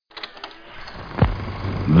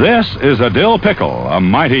This is a dill pickle, a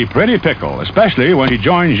mighty pretty pickle, especially when he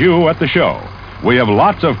joins you at the show. We have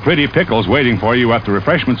lots of pretty pickles waiting for you at the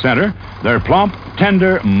refreshment center. They're plump,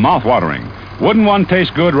 tender, mouth-watering. Wouldn't one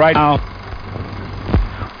taste good right now?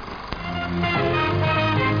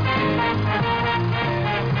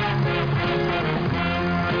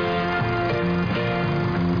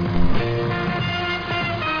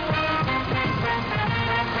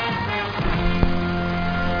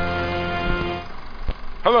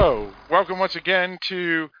 Hello, welcome once again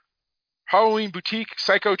to Halloween Boutique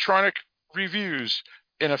Psychotronic Reviews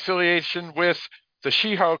in affiliation with the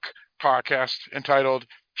She-Hulk podcast entitled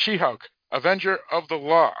She-Hulk, Avenger of the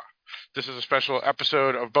Law. This is a special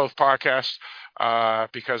episode of both podcasts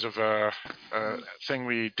because of a thing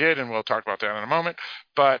we did, and we'll talk about that in a moment.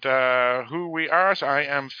 But who we are, so I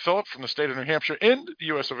am Philip from the state of New Hampshire in the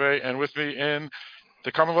US of A, and with me in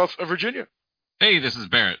the Commonwealth of Virginia. Hey, this is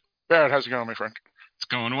Barrett. Barrett, how's it going, my friend? It's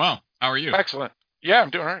going well. How are you? Excellent. Yeah, I'm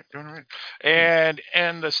doing all right.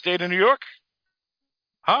 And the state of New York?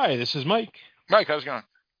 Hi, this is Mike. Mike, how's it going?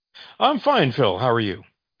 I'm fine, Phil. How are you?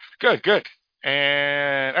 Good.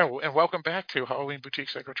 And welcome back to Halloween Boutique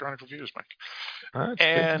Psychotronic Reviews, Mike. It's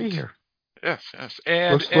good to be here. Yes.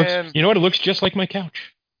 And looks, you know what? It looks just like my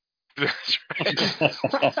couch. That's right. That's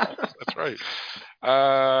right.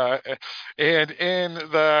 And in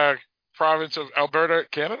the province of Alberta,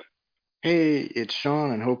 Canada? Hey, it's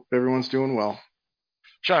Sean, and hope everyone's doing well.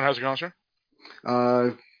 Sean, how's it going, sir?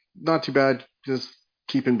 Not too bad. Just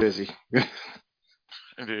keeping busy.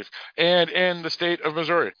 Indeed. And in the state of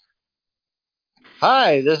Missouri?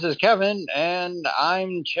 Hi, this is Kevin, and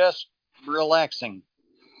I'm just relaxing.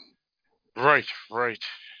 Right.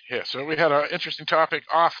 Yeah, so we had an interesting topic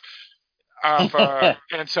off,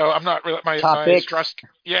 and so I'm not really my stress.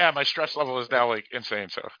 Yeah, my stress level is now like insane.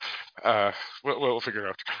 So we'll figure it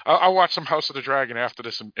out. I'll watch some House of the Dragon after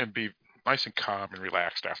this and be nice and calm and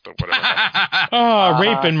relaxed after whatever happens.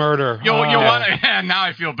 Rape and murder. You want to? Yeah, now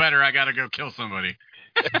I feel better. I gotta go kill somebody.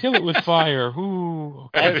 Kill it with fire. Ooh.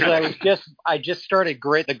 Actually, I just started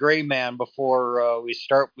the Gray Man before we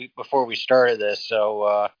started this.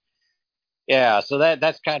 So yeah, so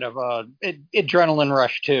that's kind of adrenaline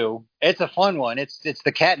rush too. It's a fun one. It's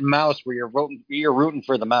the cat and mouse where you're rooting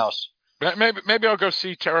for the mouse. Maybe I'll go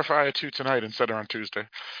see Terrifier 2 tonight instead of on Tuesday.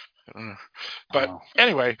 But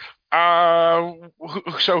anyway,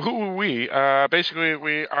 so who are we? Basically,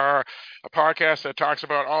 we are a podcast that talks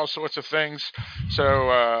about all sorts of things. So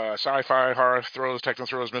sci-fi, horror, thrillers, techno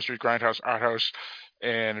thrillers, mystery, grindhouse, art house,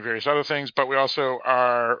 and various other things. But we also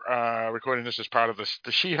are recording this as part of the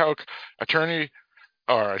She-Hulk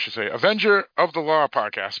Avenger of the Law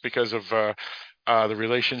podcast because of the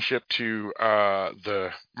relationship to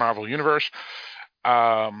the Marvel Universe.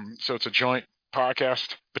 So it's a joint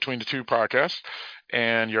podcast between the two podcasts,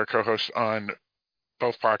 and your co-hosts on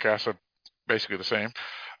both podcasts are basically the same.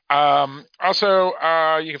 Also,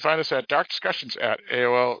 you can find us at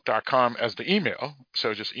darkdiscussions@aol.com as the email.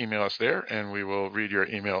 So just email us there, and we will read your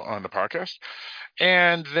email on the podcast.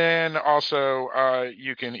 And then also,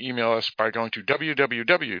 you can email us by going to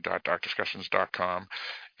www.darkdiscussions.com,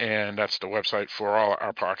 and that's the website for all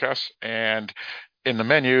our podcasts. And in the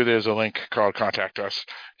menu, there's a link called Contact Us,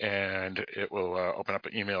 and it will open up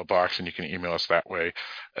an email box, and you can email us that way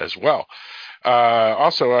as well.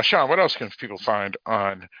 Also, Sean, what else can people find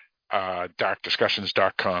on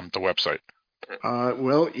darkdiscussions.com, the website?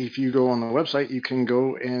 Well, if you go on the website, you can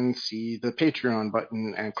go and see the Patreon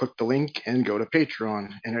button and click the link and go to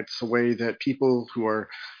Patreon. And it's a way that people who are,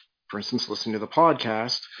 for instance, listening to the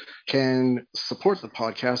podcast can support the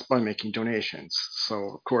podcast by making donations. So,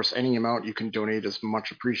 of course, any amount you can donate is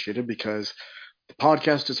much appreciated because the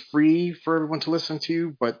podcast is free for everyone to listen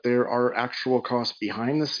to, but there are actual costs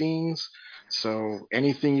behind the scenes. So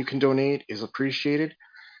anything you can donate is appreciated.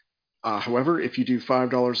 However, if you do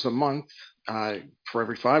 $5 a month, for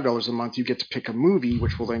every $5 a month, you get to pick a movie,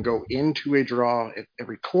 which will then go into a draw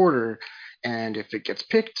every quarter. And if it gets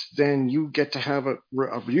picked, then you get to have a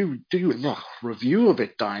review of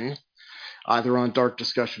it done, either on Dark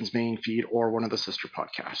Discussions main feed or one of the sister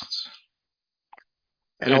podcasts.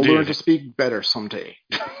 And Indeed. I'll learn to speak better someday.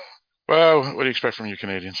 Well, what do you expect from you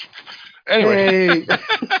Canadians? Anyway. Hey.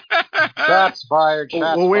 Shots fired.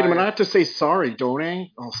 Well, wait a minute. I have to say sorry, don't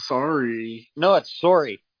I? Oh, sorry. No, it's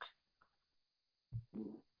sorry.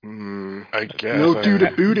 I guess. No, do to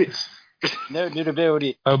boot it. No, do to boot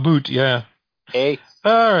it. A boot, yeah. Hey.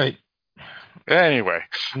 All right. Anyway.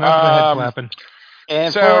 Enough of the head flapping.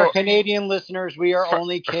 And for our Canadian listeners, we are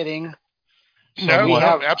only kidding. No,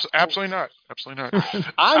 absolutely not. Absolutely not.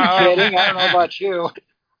 I'm kidding. I don't know about you.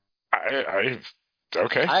 I've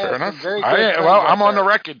Okay, I fair have some enough. very good friends I'm up on the there.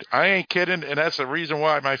 record. I ain't kidding, and that's the reason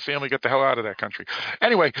why my family got the hell out of that country.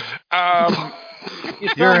 Anyway, You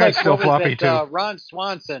Your sound head's like still what was floppy, it, too. Ron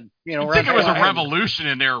Swanson. You know, I Ron think it was a Swanson. revolution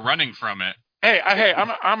and they were running from it. hey,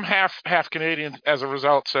 I'm half Canadian as a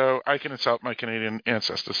result, so I can insult my Canadian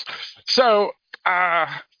ancestors. So, and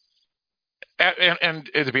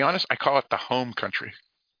to be honest, I call it the home country,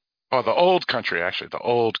 or the old country, actually, the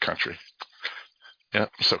old country. Yeah,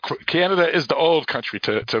 so Canada is the old country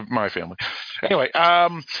to my family. Anyway,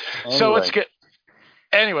 so let's get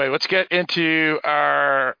into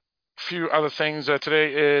our few other things.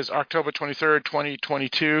 Today is October 23rd,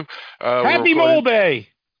 2022. Happy Mole Day!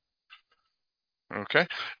 Okay.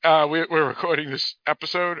 We're recording this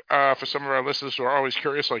episode for some of our listeners who are always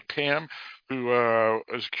curious, like Pam, who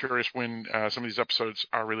is curious when some of these episodes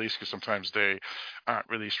are released, because sometimes they aren't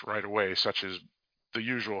released right away, such as the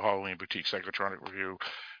usual Halloween Boutique Psychotronic Review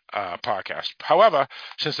podcast. However,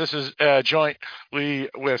 since this is jointly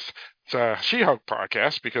with the She-Hulk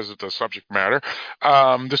podcast, because of the subject matter,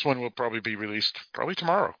 this one will probably be released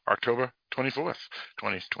tomorrow, October 24th,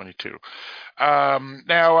 2022.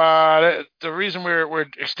 Now, the reason we're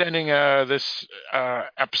extending this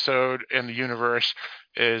episode in the universe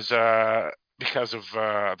is because of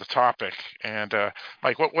the topic. And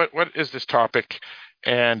Mike, what is this topic,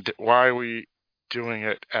 and why are we doing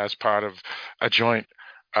it as part of a joint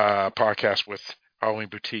podcast with Halloween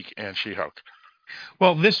Boutique and She-Hulk?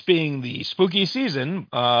 Well, this being the spooky season,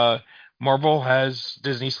 Disney/Marvel has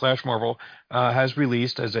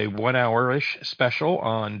released as a 1 hour-ish special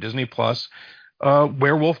on Disney Plus,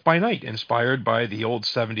 Werewolf by Night, inspired by the old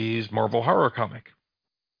 70s Marvel horror comic.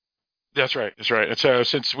 That's right. And so,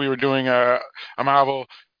 since we were doing a Marvel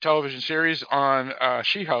television series on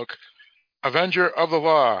She-Hulk, Avenger of the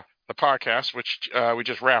Law, the podcast, which we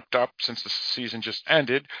just wrapped up since the season just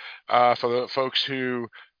ended, for the folks who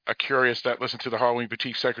are curious that listen to the Halloween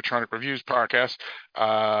Boutique Psychotronic Reviews podcast,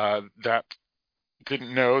 that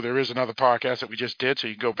didn't know there is another podcast that we just did, so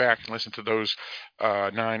you can go back and listen to those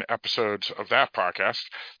 9 episodes of that podcast,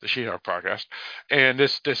 the She-Hulk podcast. And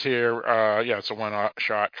this here, it's a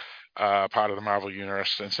one-shot part of the Marvel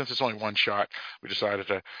universe, and since it's only one shot, we decided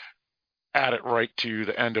to add it right to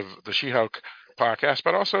the end of the She-Hulk podcast,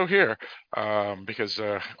 but also here, because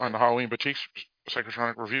on the Halloween Boutique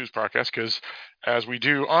Psychotronic Reviews podcast, because as we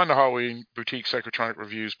do on the Halloween Boutique Psychotronic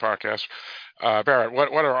Reviews podcast, Barrett,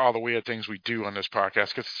 what are all the weird things we do on this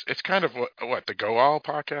podcast? Because it's kind of what the Go All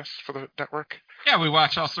podcast for the network. Yeah, we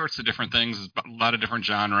watch all sorts of different things, a lot of different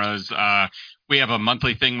genres. We have a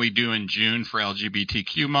monthly thing we do in June for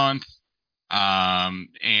LGBTQ month.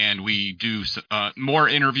 And we do more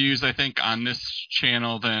interviews, I think, on this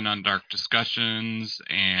channel than on Dark Discussions,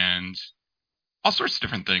 and all sorts of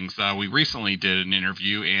different things. We recently did an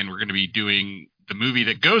interview, and we're going to be doing the movie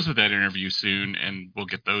that goes with that interview soon, and we'll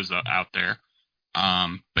get those out there.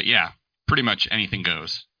 But yeah, pretty much anything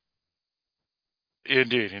goes.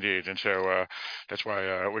 Indeed. And so that's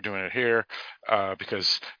why we're doing it here,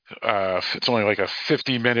 because it's only like a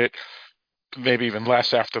 50-minute, maybe even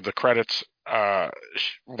less after the credits,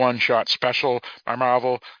 one-shot special by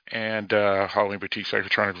Marvel, and Halloween Boutique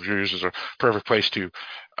Psychotronic Reviews is a perfect place to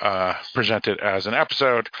present it as an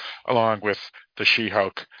episode, along with the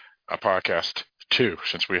She-Hulk podcast too,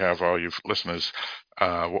 since we have all you listeners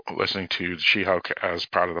listening to the She-Hulk as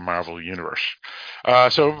part of the Marvel universe.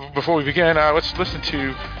 So before we begin, let's listen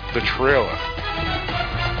to the trailer.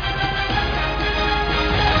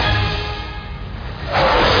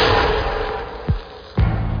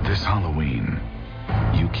 This Halloween,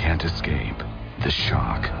 you can't escape the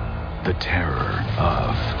shock, the terror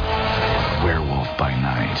of Werewolf by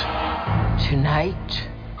Night. Tonight,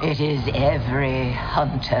 it is every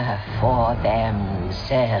hunter for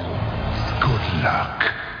themselves. Good luck.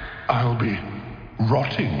 I'll be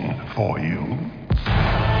rotting for you.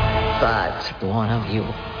 But one of you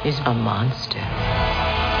is a monster,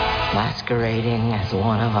 masquerading as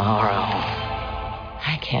one of our own.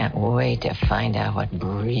 I can't wait to find out what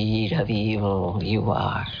breed of evil you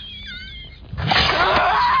are.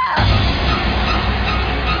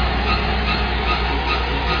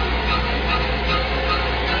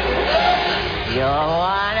 You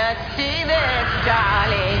wanna see this,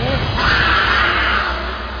 darling?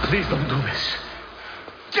 Please don't do this.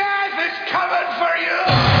 Death is coming for you!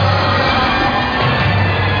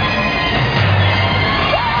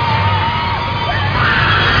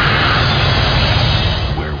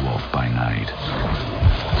 Werewolf by Night.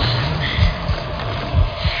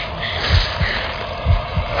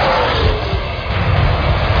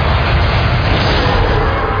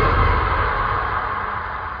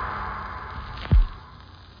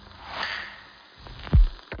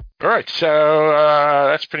 All right, so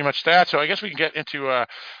that's pretty much that. So I guess we can get into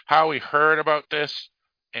how we heard about this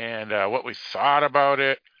and what we thought about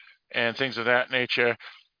it and things of that nature.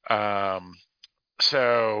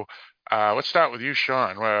 So let's start with you,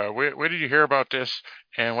 Sean. Where did you hear about this,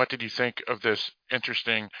 and what did you think of this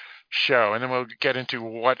interesting show? And then we'll get into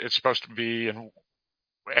what it's supposed to be and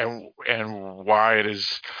why it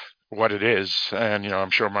is what it is. And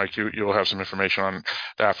I'm sure Mike, you'll have some information on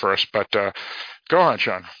that first. But go on,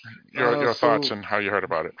 Sean. Your thoughts and how you heard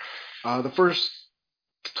about it. The first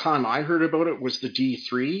time I heard about it was the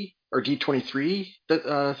D3 or D23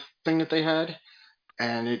 thing that they had,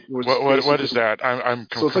 and it was what is that? I'm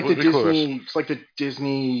completely so it's like the clueless. Disney. It's like the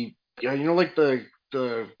Disney. Yeah, like the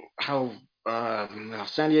how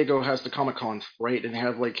San Diego has the Comic-Con, right? And they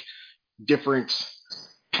have like different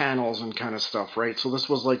panels and kind of stuff, right? So this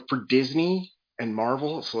was like for Disney and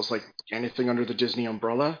Marvel, so it's like anything under the Disney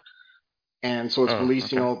umbrella. And so it's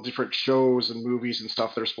releasing all different shows and movies and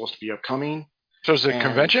stuff that are supposed to be upcoming. So is it a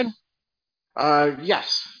convention?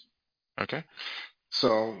 Yes. Okay.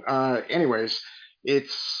 So anyways,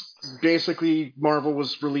 it's basically Marvel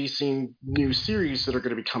was releasing new series that are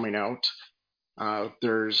going to be coming out.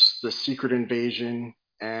 There's the Secret Invasion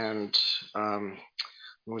and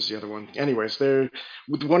what was the other one? Anyways,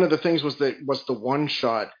 one of the things was the one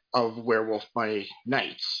shot of Werewolf by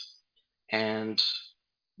Night, and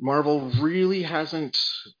Marvel really hasn't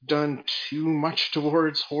done too much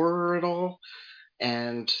towards horror at all,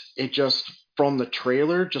 and it just from the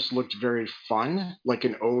trailer just looked very fun, like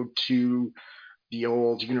an ode to the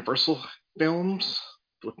old Universal films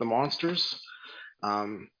with the monsters.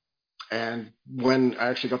 And when I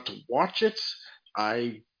actually got to watch it,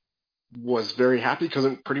 I was very happy because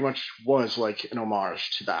it pretty much was like an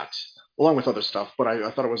homage to that, along with other stuff. But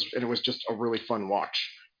I thought it was just a really fun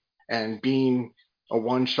watch. And being a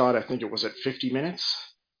one shot, I think it was at 50 minutes,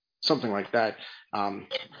 something like that.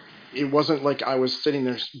 It wasn't like I was sitting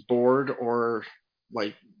there bored or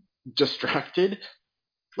like distracted.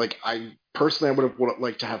 Like I personally, I would have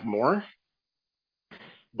liked to have more,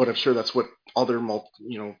 but I'm sure that's what other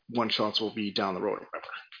one shots will be down the road or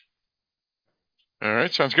whatever. All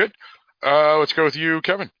right, sounds good. Let's go with you,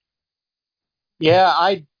 Kevin. Yeah,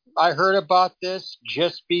 I heard about this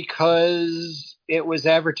just because it was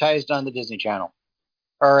advertised on the Disney Channel,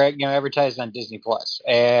 or advertised on Disney Plus,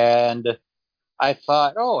 and I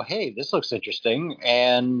thought, oh, hey, this looks interesting,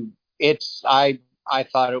 and I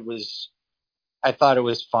thought it was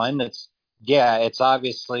fun. It's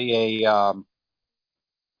obviously a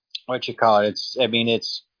what you call it.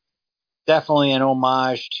 It's definitely an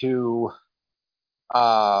homage to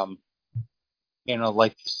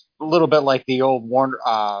like a little bit like the old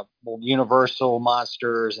Universal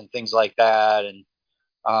monsters and things like that. And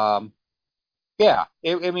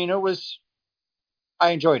it was.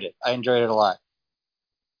 I enjoyed it. I enjoyed it a lot.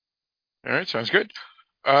 All right, sounds good.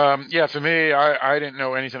 For me, I didn't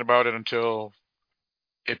know anything about it until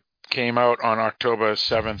it came out on October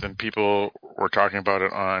 7th, and people were talking about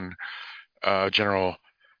it on general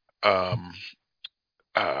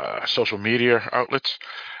social media outlets.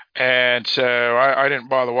 And so I didn't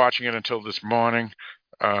bother watching it until this morning.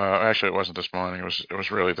 Actually, it wasn't this morning. It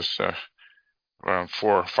was really this around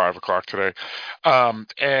 4 or 5 o'clock today.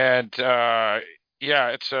 It's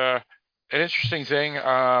an interesting thing.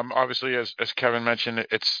 Obviously, as Kevin mentioned,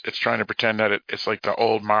 it's trying to pretend that it's like the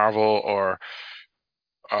old Marvel or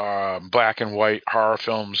black and white horror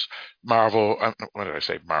films. Marvel. What did I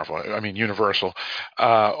say? Marvel. I mean Universal.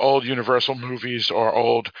 Old Universal movies or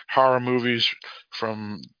old horror movies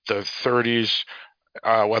from the 30s,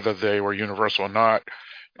 whether they were Universal or not.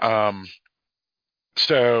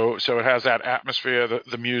 So it has that atmosphere.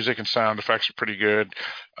 The music and sound effects are pretty good.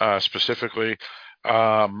 Specifically,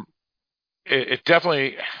 it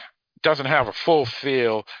definitely doesn't have a full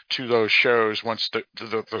feel to those shows once the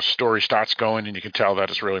story starts going, and you can tell that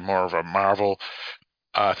it's really more of a Marvel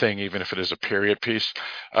thing, even if it is a period piece,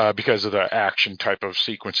 because of the action type of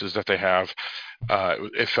sequences that they have.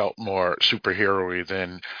 It felt more superhero-y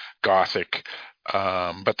than gothic.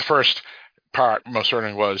 But the first part most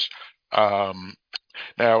certainly was.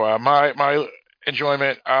 My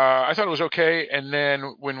enjoyment, I thought it was okay, and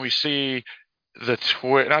then when we see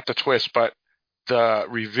not the twist, but the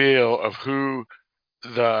reveal of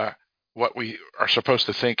what we are supposed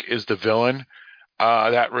to think is the villain,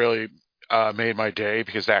 that really made my day,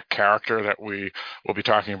 because that character that we will be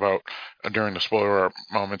talking about during the spoiler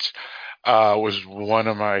moments was one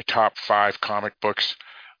of my top 5 comic books,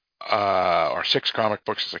 or 6 comic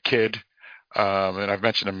books as a kid. And I've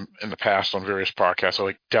mentioned them in the past on various podcasts, so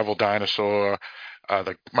like Devil Dinosaur,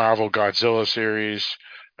 the Marvel Godzilla series,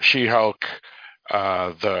 She-Hulk,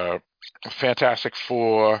 the Fantastic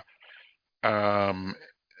Four, and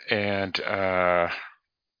there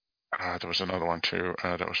was another one too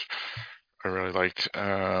that was I really liked.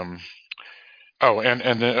 I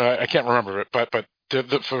can't remember it, but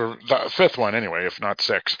for the fifth one anyway, if not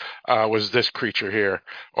six, was this creature here,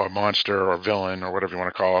 or monster, or villain, or whatever you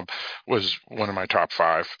want to call him, was one of my top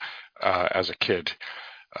five as a kid.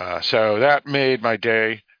 So that made my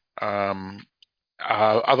day.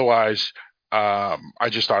 Otherwise, I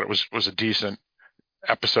just thought it was a decent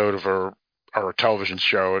episode of our television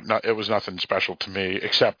show. It was nothing special to me,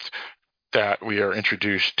 except that we are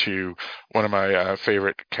introduced to one of my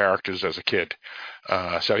favorite characters as a kid.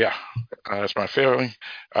 So yeah, that's my feeling.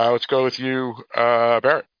 Let's go with you,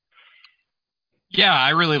 Barrett. Yeah,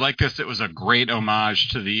 I really like this. It was a great homage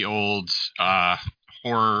to the old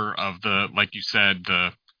horror of the, like you said,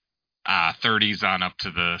 the 30s on up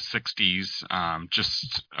to the 60s.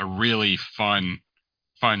 Just a really fun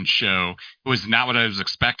show. It was not what I was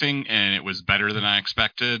expecting, and it was better than I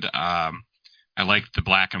expected. I liked the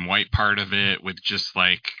black and white part of it, with just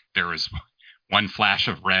like there was one flash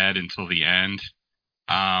of red until the end.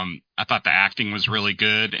 I thought the acting was really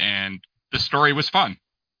good, and the story was fun.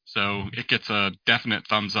 So it gets a definite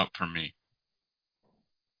thumbs up from me.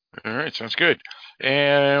 All right, sounds good.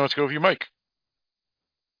 And let's go with you, Mike.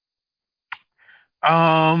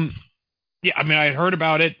 Yeah, I mean, I had heard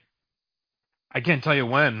about it. I can't tell you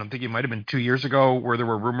when. I'm thinking it might have been 2 years ago, where there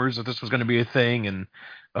were rumors that this was going to be a thing, and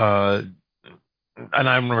I don't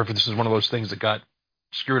remember if this was one of those things that got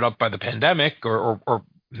screwed up by the pandemic or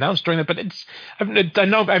announced during it. But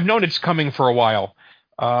I've known it's coming for a while,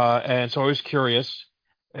 and so I was curious,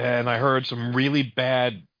 and I heard some really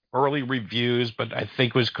bad early reviews, but I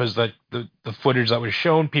think it was because the footage that was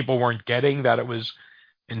shown, people weren't getting that it was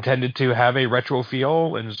intended to have a retro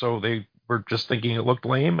feel, and so they were just thinking it looked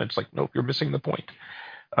lame. It's like, nope, you're missing the point.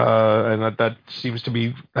 And that seems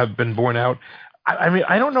to have been borne out. I mean,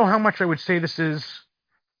 I don't know how much I would say this is.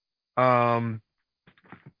 I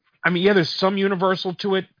mean, yeah, there's some Universal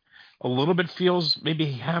to it. A little bit feels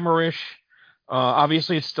maybe Hammerish.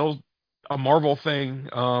 Obviously, it's still a Marvel thing.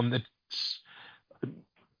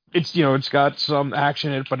 It's got some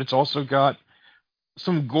action in it, but it's also got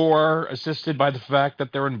some gore, assisted by the fact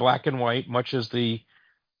that they're in black and white, much as the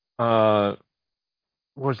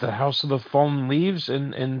was the House of the Fallen Leaves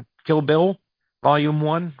in Kill Bill Volume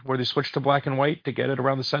 1, where they switched to black and white to get it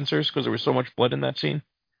around the censors because there was so much blood in that scene.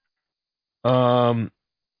 So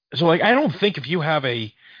like, I don't think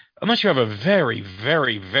unless you have a very,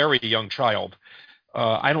 very, very young child,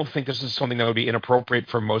 I don't think this is something that would be inappropriate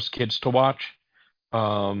for most kids to watch.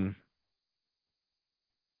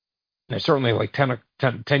 Certainly like 10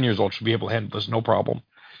 years old should be able to handle this, no problem.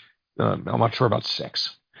 I'm not sure about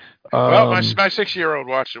 6. Well, my 6-year-old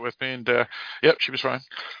watched it with me, and yep, she was fine.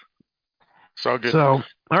 It's all good. So,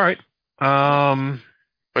 all right.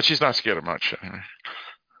 But she's not scared of much.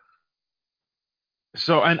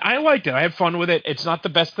 So, and I liked it. I had fun with it. It's not the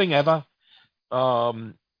best thing ever. I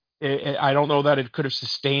don't know that it could have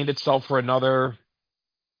sustained itself for another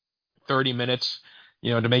 30 minutes,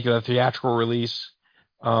 to make it a theatrical release.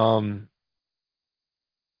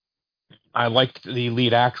 I liked the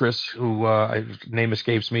lead actress, who name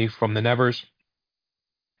escapes me, from The Nevers,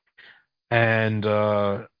 and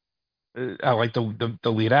I liked the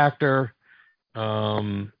lead actor.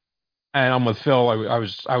 And I'm with Phil. I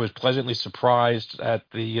was pleasantly surprised at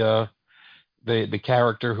the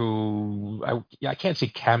character who I can't say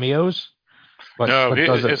cameos, but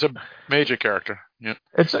it's a major character. Yeah,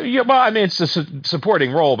 well, I mean, it's a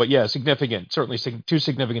supporting role, but yeah, significant. Certainly too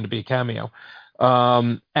significant to be a cameo.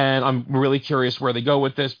 And I'm really curious where they go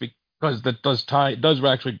with this, because that does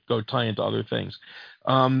actually go tie into other things.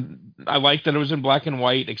 I liked that it was in black and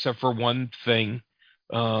white, except for one thing.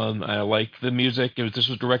 I liked the music. This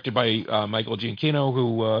was directed by Michael Giacchino,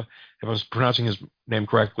 who, if I was pronouncing his name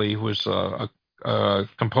correctly, who was a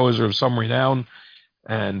composer of some renown,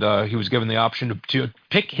 and he was given the option to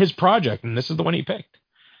pick his project, and this is the one he picked.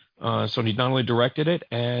 So he not only directed it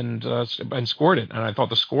and scored it, and I thought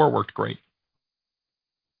the score worked great.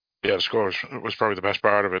 Yeah, the score was probably the best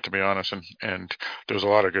part of it, to be honest, and there was a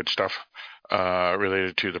lot of good stuff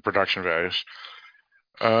related to the production values.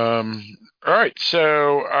 All right,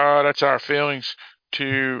 so that's our feelings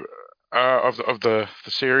of the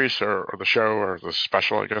series or the show or the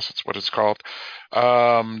special, I guess that's what it's called.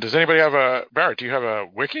 Does anybody have Barrett, do you have a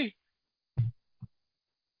wiki?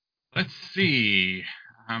 Let's see.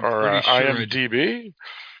 Or IMDb?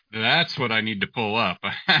 That's what I need to pull up.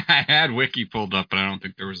 I had Wiki pulled up, but I don't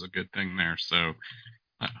think there was a good thing there. So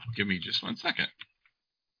give me just 1 second.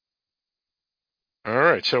 All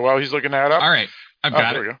right. So while he's looking that up, All right, I've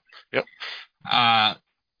got there it. we go. Yep.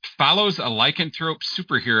 Follows a lycanthrope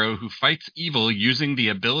superhero who fights evil using the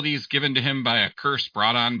abilities given to him by a curse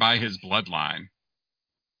brought on by his bloodline.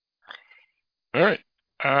 All right.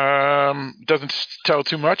 Doesn't tell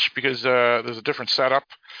too much because there's a different setup,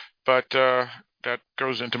 but that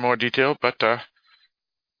goes into more detail. But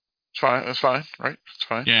it's fine. It's fine, right? It's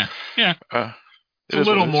fine. Yeah. It's a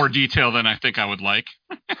little more detail than I think I would like.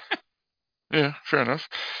 Yeah, fair enough.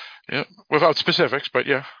 Yeah, without specifics, but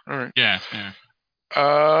yeah. All right. Yeah.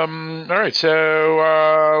 All right.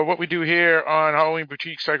 So what we do here on Halloween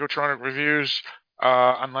Boutique Psychotronic Reviews,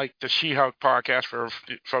 unlike the She-Hulk podcast for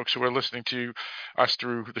folks who are listening to us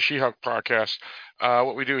through the She-Hulk podcast,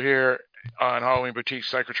 what we do here on Halloween Boutique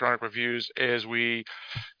Psychotronic Reviews is we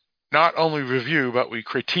not only review, but we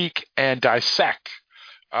critique and dissect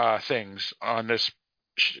things on this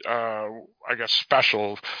I guess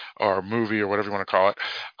special or movie or whatever you want to call it.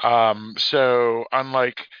 So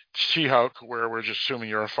unlike She-Hulk, where we're just assuming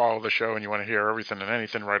you're a follower of the show and you want to hear everything and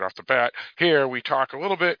anything right off the bat, here we talk a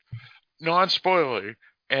little bit non-spoilery,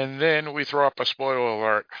 and then we throw up a spoiler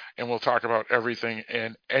alert, and we'll talk about everything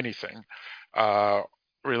and anything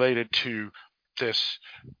related to this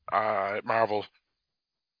Marvel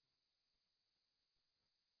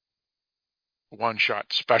one-shot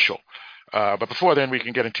special. But before then, we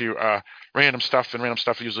can get into random stuff, and random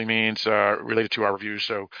stuff usually means related to our reviews.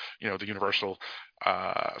 So, the universal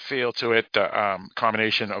feel to it, the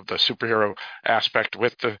combination of the superhero aspect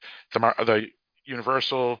with the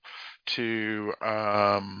universal to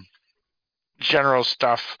general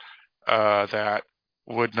stuff that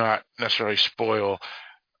would not necessarily spoil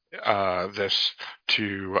this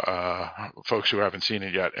to folks who haven't seen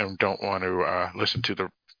it yet and don't want to listen to the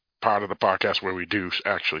part of the podcast where we do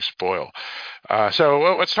actually spoil.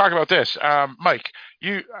 So let's talk about this. Mike,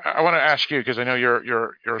 I want to ask you, because I know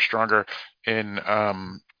you're stronger in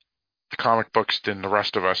the comic books than the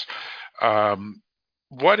rest of us.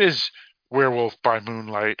 What is Werewolf by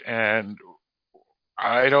Moonlight? And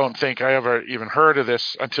I don't think I ever even heard of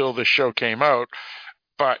this until this show came out,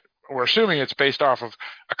 but we're assuming it's based off of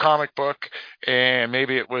a comic book, and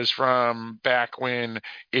maybe it was from back when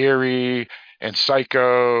Eerie and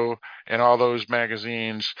Psycho and all those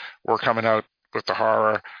magazines were coming out with the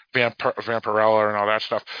horror, Vampirella and all that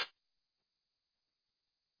stuff.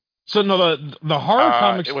 So no, the horror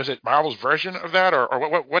comics. Was it Marvel's version of that, or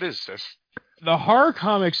what is this? The horror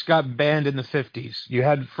comics got banned in the 50s. You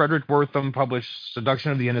had Frederick Wertham publish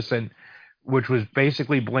Seduction of the Innocent, which was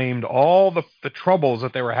basically blamed all the troubles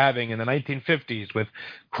that they were having in the 1950s with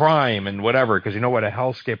crime and whatever, because you know what a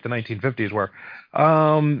hellscape the 1950s were,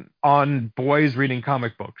 on boys reading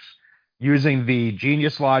comic books, using the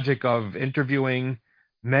genius logic of interviewing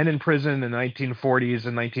men in prison in the 1940s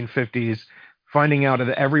and 1950s, finding out that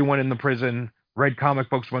everyone in the prison read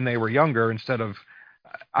comic books when they were younger instead of,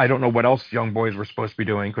 I don't know what else young boys were supposed to be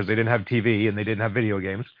doing, because they didn't have TV and they didn't have video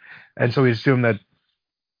games. And so he assumed that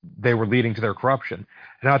they were leading to their corruption.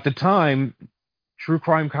 Now, at the time, true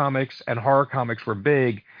crime comics and horror comics were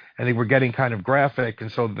big, and they were getting kind of graphic,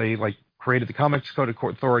 and so they created the Comics Code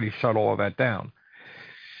Authority to shut all of that down.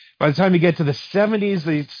 By the time you get to the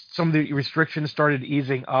 70s, some of the restrictions started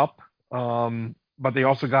easing up, but they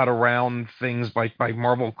also got around things like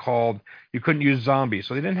Marvel called, you couldn't use zombies,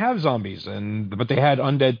 so they didn't have zombies, but they had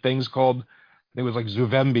undead things called, it was like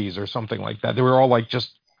Zuvembis or something like that. They were all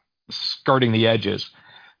just skirting the edges.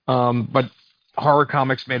 But horror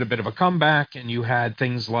comics made a bit of a comeback, and you had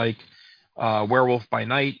things like Werewolf by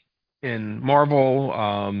Night in Marvel,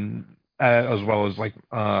 as well as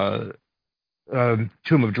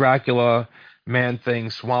Tomb of Dracula,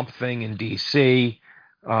 Man-Thing, Swamp Thing in DC.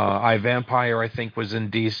 I, Vampire, I think, was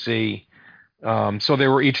in DC. So they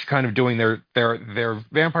were each kind of doing their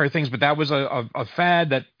vampire things, but that was a fad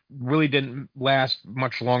that really didn't last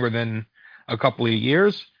much longer than a couple of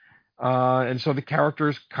years. And so the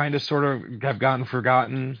characters kind of sort of have gotten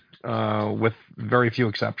forgotten, with very few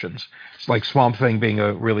exceptions. It's like Swamp Thing being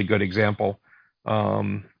a really good example.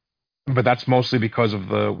 But that's mostly because of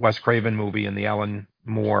the Wes Craven movie and the Alan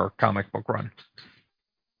Moore comic book run.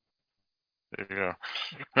 There you go.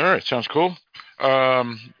 All right, sounds cool.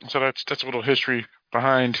 So that's a little history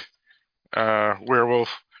behind Werewolf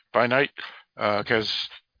by Night, because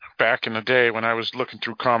back in the day when I was looking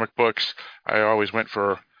through comic books, I always went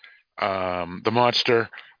for the monster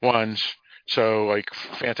ones. So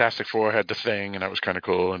Fantastic Four had the Thing, and that was kind of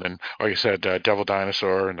cool. And then, like I said, Devil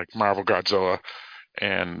Dinosaur and Marvel Godzilla,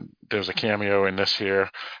 and there's a cameo in this here,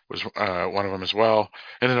 was one of them as well.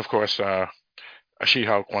 And then, of course, a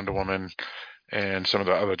She-Hulk, Wonder Woman, and some of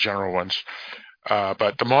the other general ones.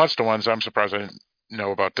 But the monster ones, I'm surprised I didn't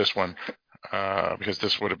know about this one because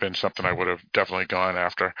this would have been something I would have definitely gone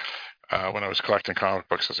after when I was collecting comic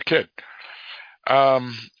books as a kid.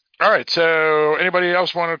 All right, so anybody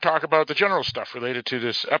else want to talk about the general stuff related to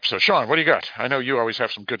this episode? Sean, what do you got? I know you always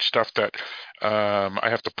have some good stuff that I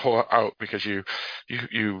have to pull out because you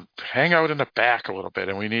hang out in the back a little bit,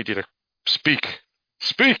 and we need you to speak.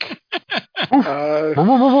 I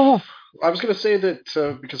was going to say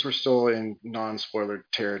that because we're still in non-spoiler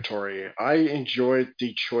territory, I enjoyed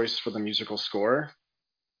the choice for the musical score.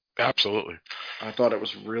 Absolutely. I thought it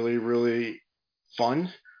was really, really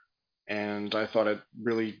fun, and I thought it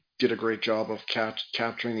really did a great job of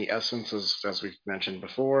capturing the essence, as we mentioned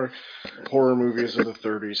before, horror movies of the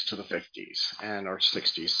 30s to the 50s and or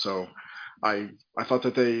 60s. So I thought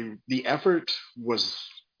that the effort was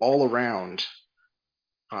all around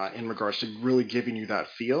in regards to really giving you that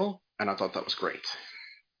feel, and I thought that was great.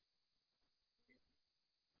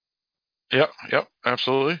 Yep,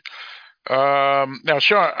 absolutely. Now,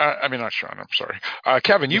 Sean, not Sean, I'm sorry.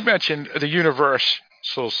 Kevin, you mentioned the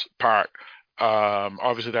Universal's part.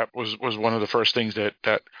 Obviously, that was one of the first things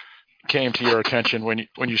that came to your attention when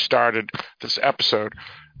you started this episode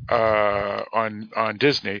on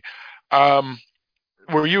Disney.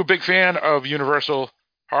 Were you a big fan of Universal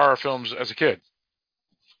horror films as a kid?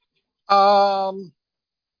 I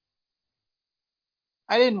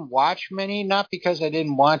didn't watch many, not because I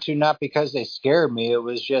didn't want to, not because they scared me. It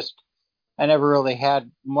was just I never really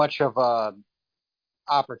had much of a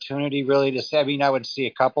opportunity really to see. I mean, I would see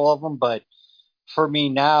a couple of them, but for me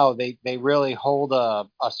now, they really hold a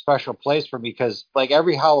special place for me because like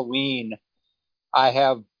every Halloween, I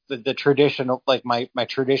have the traditional, like my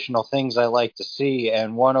traditional things I like to see,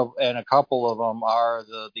 and a couple of them are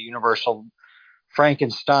the Universal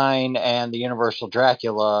Frankenstein and the Universal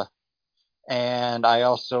Dracula, and I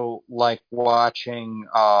also like watching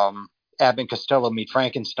Abbott and Costello Meet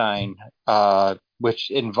Frankenstein,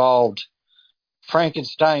 which involved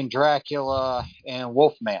Frankenstein, Dracula, and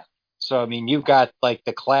Wolfman. So, I mean, you've got like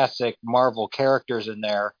the classic Marvel characters in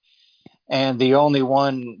there. And the only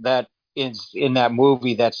one that is in that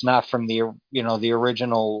movie that's not from the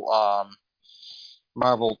original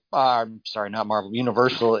Marvel, not Marvel,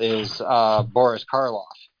 Universal is Boris Karloff.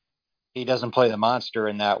 He doesn't play the monster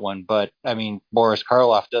in that one, but I mean, Boris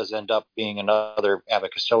Karloff does end up being another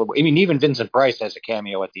Abbott Costello. I mean, even Vincent Price has a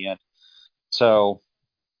cameo at the end. So,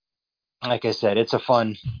 like I said, it's a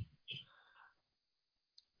fun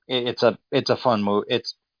movie.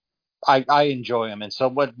 I enjoy them, and so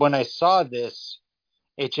when I saw this,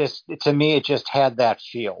 it just had that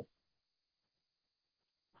feel.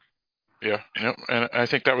 Yeah, and I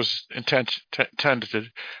think that was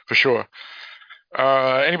intended for sure.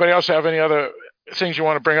 Anybody else have any other things you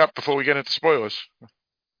want to bring up before we get into spoilers?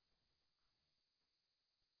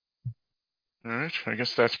 All right, I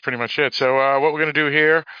guess that's pretty much it. So what we're going to do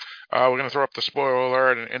here, we're going to throw up the spoiler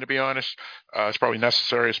alert, and to be honest, it's probably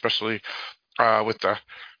necessary, especially with the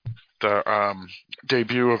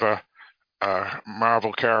debut of a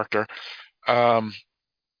Marvel character.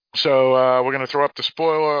 So we're going to throw up the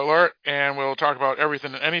spoiler alert, and we'll talk about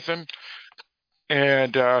everything and anything.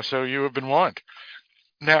 And so you have been warned.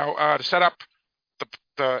 Now, to set up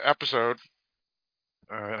the episode,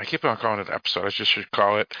 and I keep on calling it an episode, I just should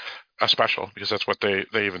call it a special, because that's what they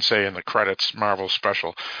even say in the credits, Marvel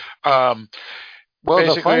special. Well,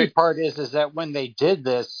 the funny part is that when they did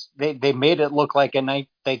this, they made it look like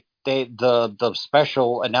the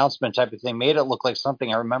special announcement type of thing made it look like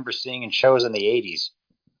something I remember seeing in shows in the 80s.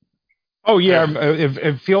 Oh yeah,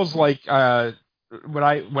 it feels like what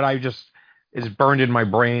I just is burned in my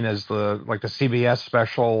brain as the CBS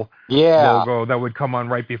special logo that would come on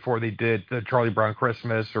right before they did the Charlie Brown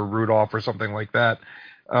Christmas or Rudolph or something like that.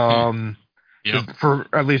 For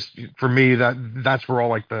at least for me, that's where all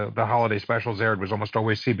like the holiday specials aired, was almost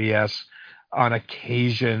always CBS. On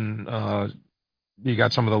occasion, you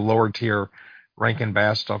got some of the lower tier Rankin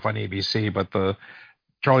Bass stuff on ABC, but the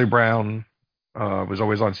Charlie Brown was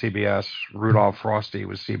always on CBS. Rudolph Frosty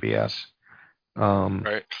was CBS.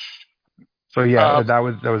 Right. So yeah, that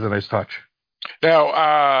was a nice touch.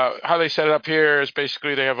 Now, how they set it up here is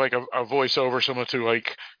basically they have like a voiceover similar to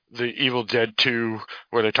like the Evil Dead 2,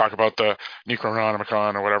 where they talk about the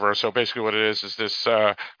Necronomicon or whatever. So basically what it is this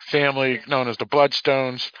family known as the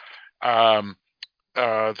Bloodstones.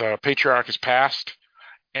 The patriarch has passed,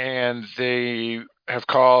 and they have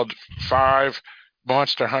called 5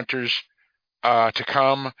 monster hunters to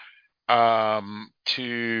come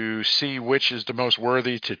to see which is the most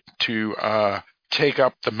worthy to take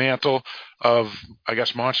up the mantle of, I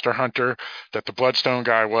guess, monster hunter that the Bloodstone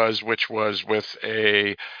guy was, which was with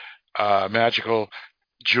a magical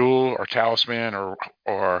jewel or talisman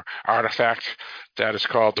or artifact that is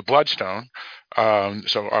called the Bloodstone.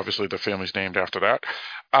 So obviously the family's named after that.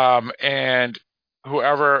 And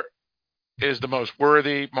whoever is the most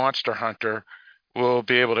worthy monster hunter will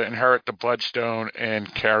be able to inherit the Bloodstone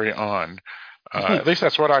and carry on. At least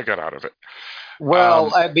that's what I got out of it.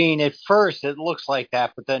 Well, I mean, at first it looks like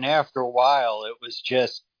that, but then after a while, it was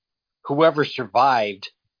just whoever survived,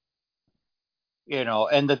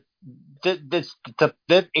 and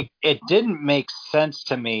it didn't make sense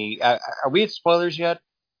to me. Are we at spoilers yet?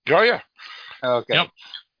 Oh yeah. Okay. Yep.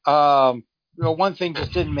 One thing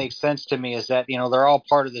just didn't make sense to me is that they're all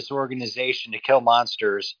part of this organization to kill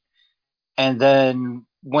monsters, and then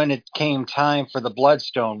when it came time for the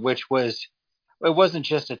Bloodstone, it wasn't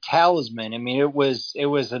just a talisman. I mean, it was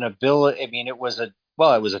an ability. I mean, it was a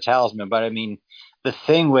talisman, but I mean, the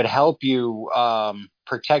thing would help you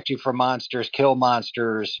protect you from monsters, kill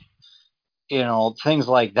monsters, things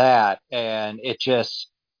like that. And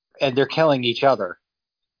and they're killing each other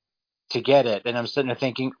to get it. And I'm sitting there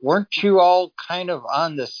thinking, weren't you all kind of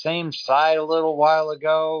on the same side a little while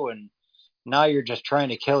ago? And now you're just trying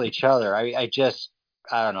to kill each other. I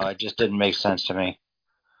don't know. It just didn't make sense to me.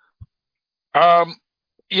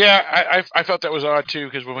 Yeah, I felt that was odd too,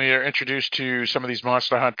 because when we are introduced to some of these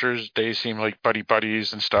monster hunters, they seem like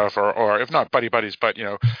buddies and stuff, or if not buddies, but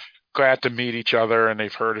glad to meet each other, and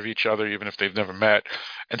they've heard of each other even if they've never met,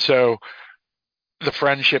 and so the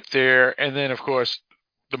friendship there, and then of course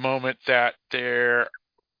the moment that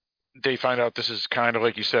they find out this is kind of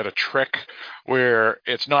like you said, a trick where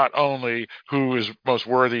it's not only who is most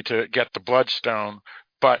worthy to get the Bloodstone,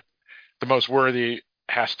 but the most worthy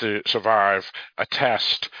has to survive a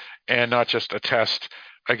test, and not just a test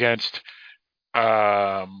against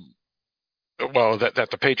that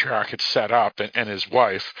the patriarch had set up and his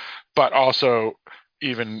wife, but also,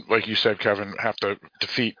 even like you said, Kevin, have to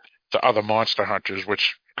defeat the other monster hunters,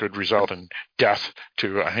 which could result in death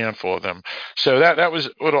to a handful of them. So that was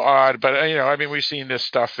a little odd, but I mean, we've seen this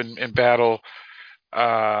stuff in Battle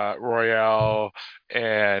Royale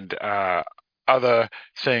and other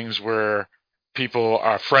things where people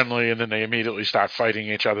are friendly and then they immediately start fighting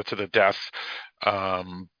each other to the death.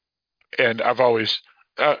 And I've always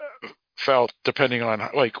felt, depending on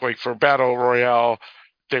like for Battle Royale,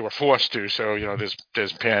 they were forced to. So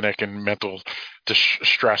there's panic and mental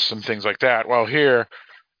distress and things like that. While here,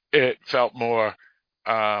 it felt more,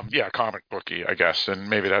 comic booky, I guess, and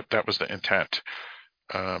maybe that was the intent.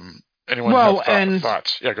 Anyone have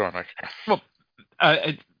thoughts? Yeah, go on, Mike. Well,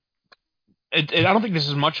 I don't think this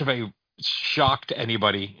is much of a shock to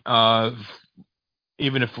anybody,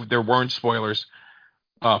 even if there weren't spoilers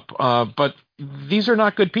up. But these are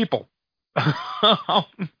not good people.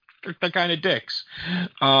 They're kind of dicks.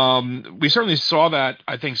 We certainly saw that,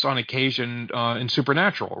 I think, on occasion in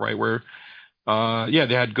Supernatural, right? Where,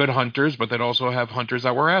 they had good hunters, but they'd also have hunters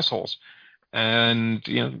that were assholes. And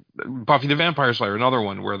Buffy the Vampire Slayer, another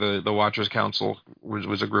one where the Watchers Council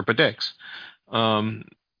was a group of dicks.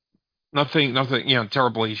 Nothing,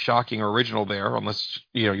 terribly shocking or original there, unless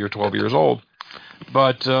you're 12 years old.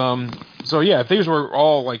 But if these were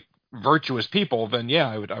all like virtuous people, then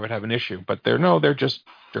I would have an issue. But they're just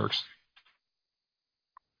jerks.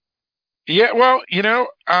 Yeah, well,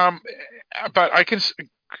 but I can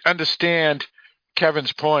understand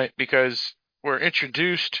Kevin's point, because we're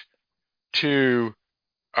introduced to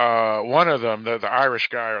one of them, the Irish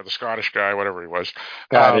guy or the Scottish guy, whatever he was,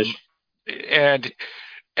 Scottish,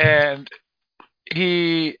 and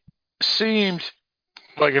he seemed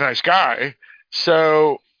like a nice guy.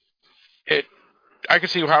 So I could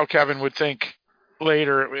see how Kevin would think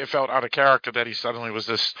later it felt out of character that he suddenly was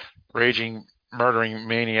this raging, murdering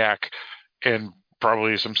maniac and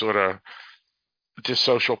probably some sort of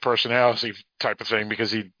dissocial personality type of thing,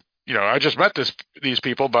 because I just met these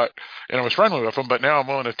people, but and I was friendly with them, but now I'm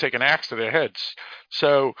willing to take an axe to their heads.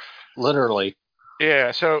 So literally,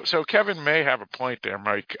 yeah. So Kevin may have a point there,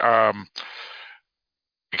 Mike. Can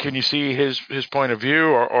you see his point of view,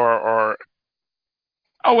 or?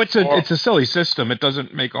 Oh, it's a silly system. It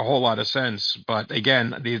doesn't make a whole lot of sense. But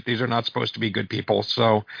again, these are not supposed to be good people.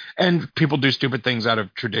 So, and people do stupid things out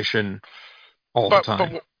of tradition all the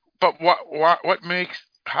time. But what makes?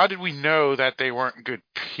 How did we know that they weren't good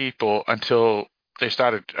people until they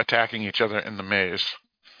started attacking each other in the maze?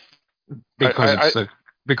 Because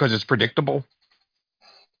it's predictable.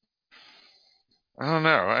 I don't know.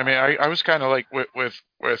 I mean, I was kind of like with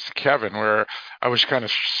Kevin, where I was kind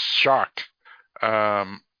of shocked,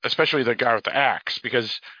 especially the guy with the axe,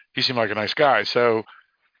 because he seemed like a nice guy. So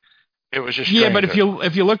it was just strange. But if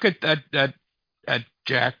you look at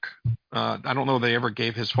Jack, I don't know if they ever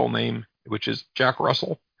gave his full name which is Jack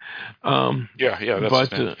Russell. Yeah, that's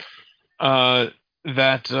but his name.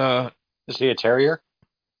 that Is he a terrier?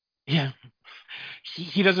 yeah,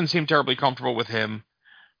 he doesn't seem terribly comfortable with him.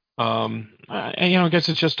 And I guess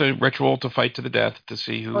it's just a ritual to fight to the death to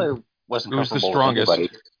see Well, he wasn't who's the comfortable with strongest.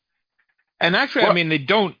 anybody. And actually, Well, I mean, they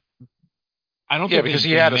don't. I don't think because they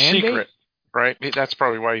he had a mandate, secret, right? That's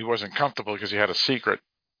probably why he wasn't comfortable, because he had a secret.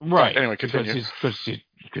 right? But anyway, continue.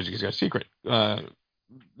 Because he's got a secret,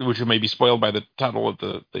 which may be spoiled by the title of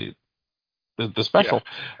the special.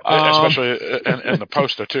 Especially in the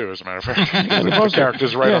poster too, as a matter of fact. The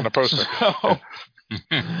character's right on the poster. So,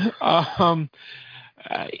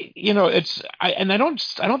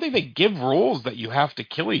 I don't think they give rules that you have to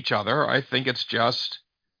kill each other. I think it's just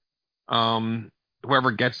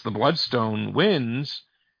whoever gets the Bloodstone wins.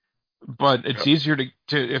 But it's easier to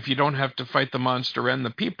if you don't have to fight the monster and the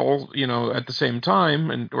people, at the same time,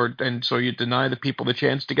 and so you deny the people the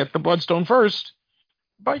chance to get the Bloodstone first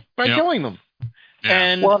by killing them. Yeah.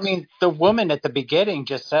 And Well, I mean, the woman at the beginning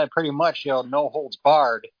just said pretty much, no holds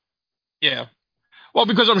barred. yeah. Well,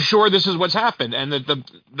 because I'm sure this is what's happened, and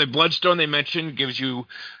the Bloodstone they mentioned gives you,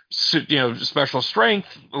 special strength,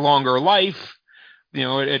 longer life.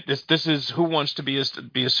 This is who wants to be a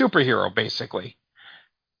superhero, basically.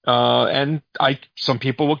 And some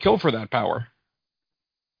people will kill for that power.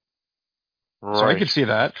 Right. So I could see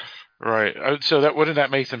that. Right. So wouldn't that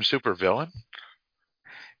make them super villain?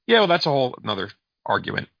 Yeah, well, that's a whole another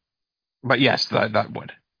argument. But yes, that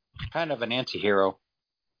would. Kind of an anti-hero.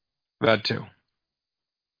 That too.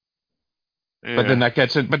 Yeah. But then that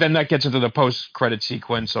gets into the post-credit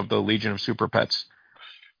sequence of the Legion of Super Pets.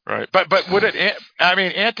 Right. But would it? I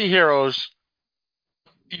mean, anti-heroes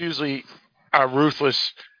usually are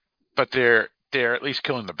ruthless, but they're at least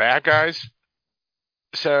killing the bad guys.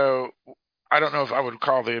 So I don't know if I would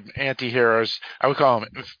call them anti-heroes. I would call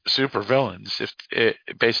them super villains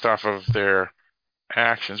based off of their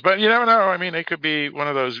actions. But you never know. I mean, they could be one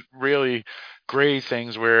of those really gray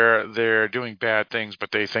things where they're doing bad things,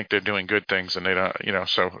 but they think they're doing good things, and they don't.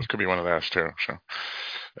 So it could be one of those too. So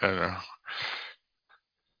I don't know.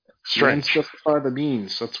 Strange. Justify the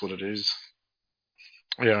means. That's what it is.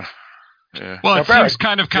 Yeah. Yeah. Well, Now, it seems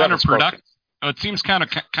kind of counterproductive. It seems kind of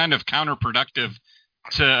counterproductive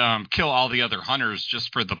to kill all the other hunters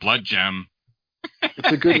just for the blood gem.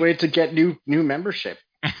 It's a good way to get new membership.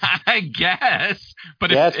 I guess,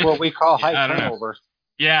 but that's what we call high turnover.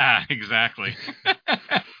 Yeah, exactly.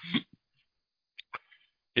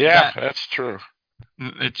 That's true.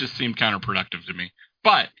 It just seemed counterproductive to me,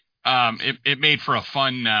 but it made for a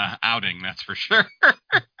fun outing, that's for sure.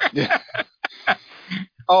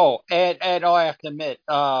 Oh, and I have to admit,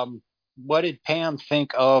 what did Pam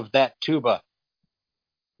think of that tuba?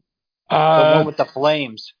 The one with the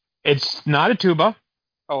flames. It's not a tuba.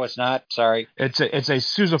 Oh, it's not. Sorry. It's a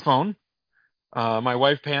sousaphone. My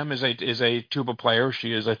wife Pam is a tuba player.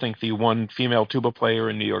 She is, I think, the one female tuba player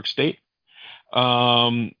in New York State.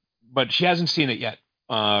 But she hasn't seen it yet.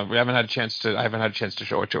 I haven't had a chance to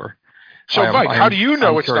show it to her. So, Mike, how do you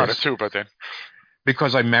know it's not a tuba then?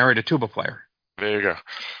 Because I married a tuba player. There you go.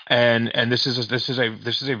 And this is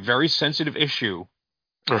a very sensitive issue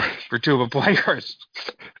for tuba players.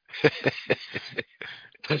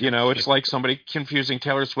 It's like somebody confusing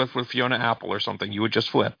Taylor Swift with Fiona Apple or something. You would just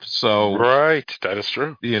flip. So right, that is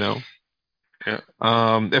true. Yeah.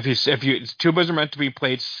 If you tubas are meant to be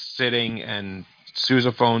played sitting, and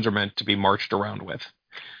sousaphones are meant to be marched around with.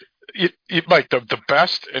 Mike, the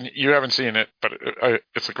best, and you haven't seen it, but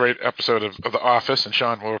it's a great episode of The Office, and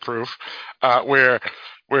Sean will approve, where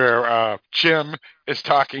Jim is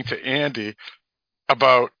talking to Andy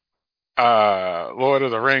about Lord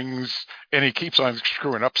of the Rings, and he keeps on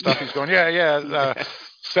screwing up stuff. He's going,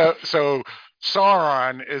 so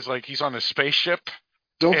Sauron is like he's on a spaceship.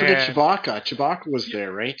 Don't forget Chewbacca. Chewbacca was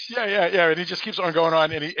there, right? Yeah. And he just keeps on going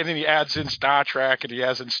on, and then he adds in Star Trek, and he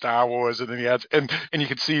adds in Star Wars, and then he adds and you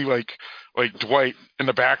can see like Dwight in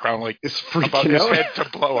the background, like it's freaking about his out. head to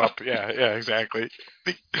blow up. Yeah, exactly.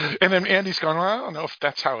 And then Andy's going, well, I don't know if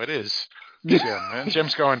that's how it is. Yeah, and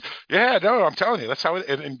Jim's going, yeah, no, I'm telling you, that's how it.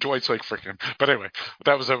 And Dwight's like freaking. But anyway,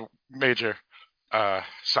 that was a major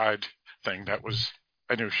side thing that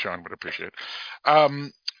I knew Sean would appreciate.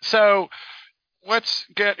 So let's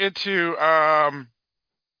get into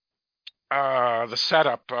the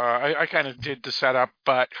setup. I kind of did the setup,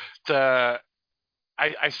 but I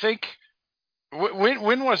think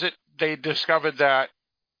when was it they discovered that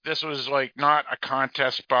this was like not a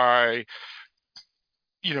contest by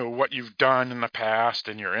what you've done in the past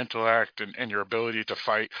and your intellect and your ability to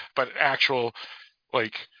fight, but actual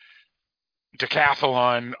like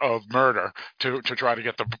decathlon of murder to try to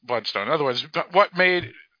get the Bloodstone. In other words,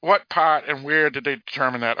 what part and where did they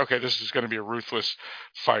determine that, okay, this is going to be a ruthless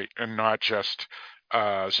fight and not just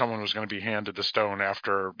someone was going to be handed the stone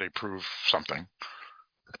after they prove something?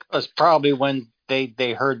 It was probably when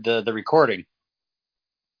they heard the recording.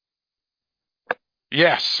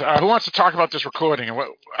 Yes. Who wants to talk about this recording? And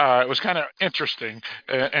it was kind of interesting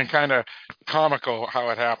and kind of comical how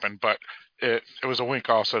it happened, but it was a wink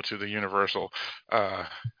also to the Universal.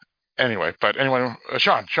 Anyway, but anyone,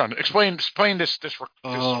 Sean, explain this.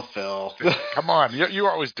 Oh, Phil. Come on, you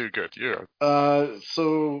always do good. Yeah.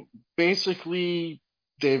 So basically,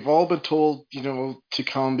 they've all been told, to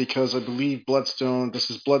come because I believe this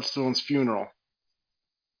is Bloodstone's funeral.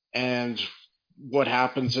 And what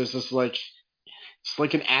happens is it's like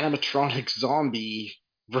an animatronic zombie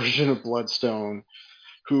version of Bloodstone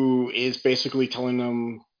who is basically telling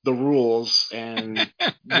them the rules and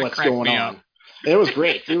what's going on. Up. It was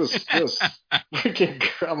great. It was freaking.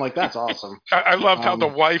 I'm like, that's awesome. I loved how the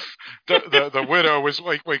wife, the widow, was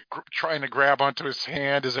like trying to grab onto his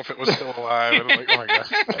hand as if it was still alive. And I'm like, oh my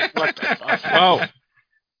gosh, what the fuck? Well,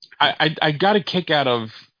 I got a kick out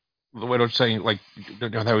of the widow saying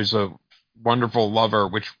that was a wonderful lover,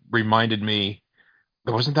 which reminded me.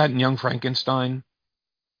 Wasn't that in Young Frankenstein,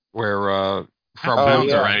 where?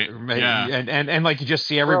 Sounds right. Yeah. And like you just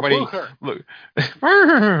see everybody look,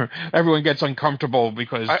 everyone gets uncomfortable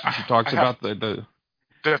because she talks about the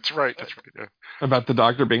That's right. Yeah. About the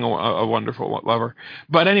doctor being a wonderful lover.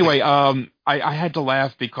 But anyway, I had to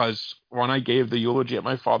laugh because when I gave the eulogy at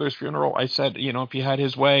my father's funeral, I said, if he had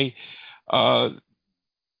his way,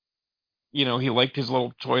 he liked his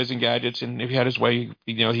little toys and gadgets, and if he had his way,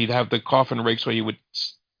 he'd have the coffin rig so he would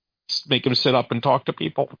make him sit up and talk to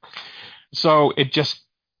people. So it just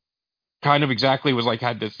kind of exactly was like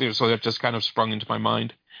had this, so that just kind of sprung into my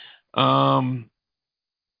mind.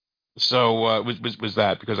 So it was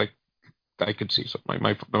that because I could see, so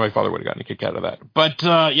my father would have gotten a kick out of that. But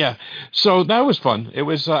yeah, so that was fun. It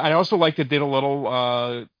was. I also liked it did a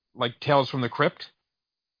little like Tales from the Crypt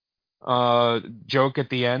joke at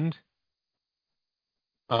the end.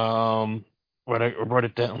 I wrote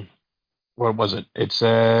it down. What was it? It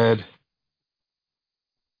said,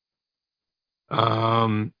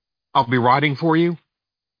 I'll be riding for you.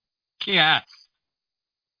 Yeah.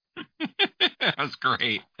 That was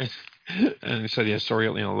great. And he said, yeah, sorry,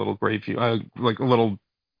 a little grave, like a little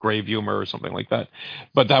grave humor or something like that.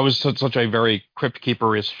 But that was such a very Crypt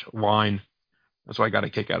Keeper-ish line. That's why I got a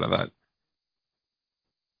kick out of that.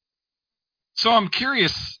 So I'm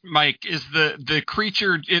curious, Mike, is the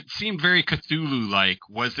creature, it seemed very Cthulhu-like.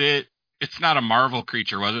 Was it, it's not a Marvel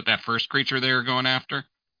creature, was it that first creature they were going after?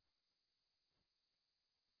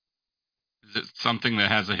 Is it something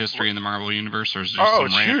that has a history in the Marvel universe, or is it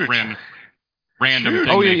just some random thing?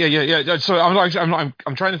 Oh yeah. So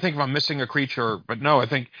I'm trying to think if I'm missing a creature, but no, I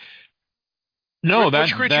think no.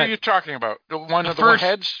 Which creature are you talking about? The one of the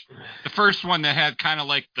heads? The first one that had kind of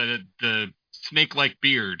like the snake-like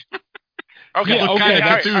beard. Okay. Yeah, okay.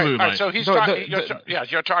 Cthulhu. All right. So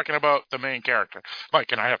you're talking about the main character,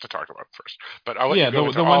 Mike, and I have to talk about it first. But I'll let you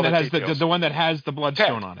go the one that has the one that has the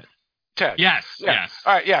Bloodstone on it. Ted. Yes. All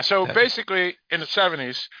right. Yeah. So basically, in the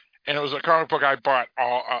 70s, and it was a comic book I bought.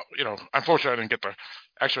 Unfortunately, I didn't get the.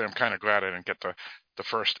 Actually, I'm kind of glad I didn't get the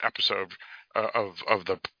first episode of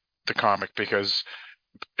the comic because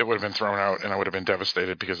it would have been thrown out and I would have been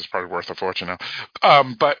devastated because it's probably worth a fortune now.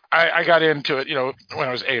 But I got into it, when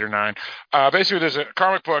I was 8 or 9. Basically, there's a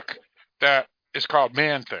comic book that is called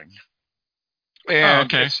Man Thing.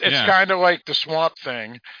 And it's kind of like the Swamp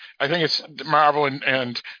Thing. I think it's Marvel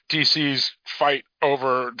and DC's fight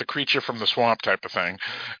over the creature from the swamp type of thing.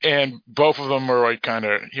 And both of them were like kind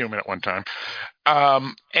of human at one time.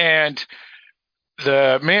 And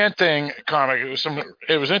the Man Thing comic,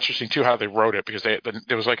 it was interesting too how they wrote it because there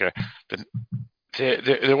was like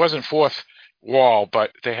there wasn't fourth wall,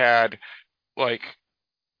 but they had like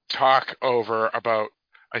talk over about,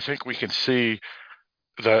 I think we can see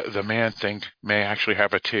the Man Thing may actually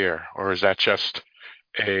have a tear, or is that just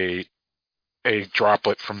a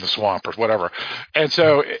droplet from the swamp or whatever. And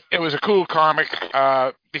so it was a cool comic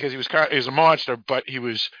because he was a monster, but he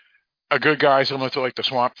was a good guy, similar to like the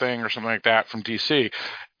Swamp Thing or something like that from DC.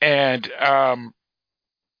 And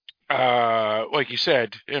like you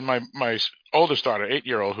said, and my oldest daughter,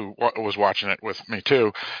 8-year-old, who was watching it with me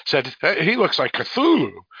too, said he looks like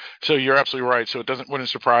Cthulhu. So you're absolutely right. So it wouldn't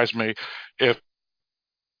surprise me if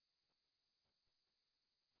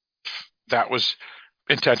that was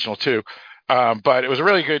intentional too. But it was a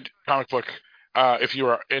really good comic book if you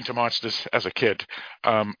were into monsters as a kid.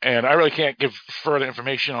 And I really can't give further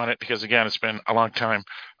information on it because, again, it's been a long time.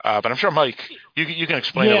 But I'm sure, Mike, you can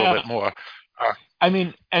explain a little bit more. I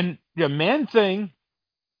mean, and the Man-Thing,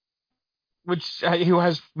 which who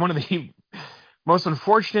has one of the most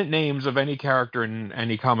unfortunate names of any character in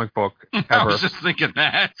any comic book ever. I was just thinking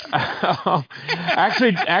that.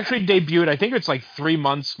 actually debuted, I think it's like 3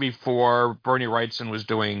 months before Bernie Wrightson was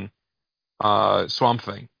doing Swamp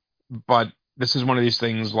Thing. But this is one of these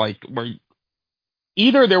things like where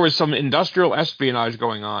either there was some industrial espionage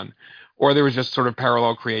going on, or there was just sort of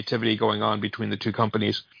parallel creativity going on between the two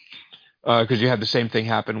companies. Because you had the same thing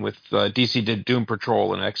happen with DC did Doom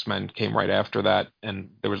Patrol, and X-Men came right after that,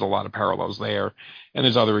 and there was a lot of parallels there, and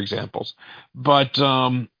there's other examples. But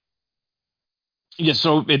so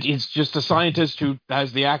it's just a scientist who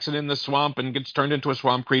has the accident in the swamp and gets turned into a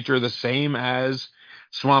swamp creature, the same as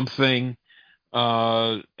Swamp Thing.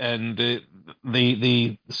 And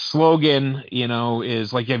the slogan,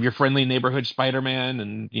 is like you have your friendly neighborhood Spider-Man,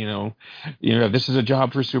 and this is a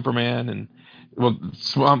job for Superman, and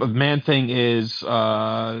Man-Thing is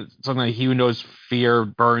something like he who knows fear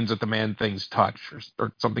burns at the Man-Thing's touch,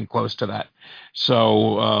 or something close to that.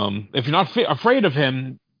 So if you're not afraid of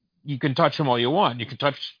him, you can touch him all you want. You can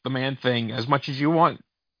touch the Man-Thing as much as you want,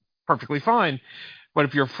 perfectly fine. But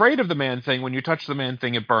if you're afraid of the Man-Thing, when you touch the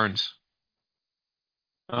Man-Thing, it burns.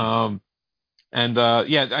 I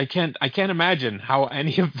can't imagine how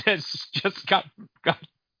any of this just got.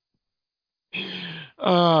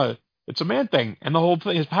 It's a Man-Thing, and the whole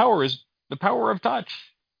thing, his power is the power of touch.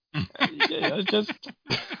 It's just.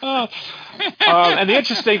 And the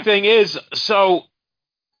interesting thing is, so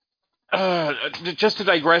just to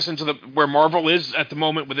digress into where Marvel is at the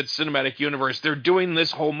moment with its cinematic universe, they're doing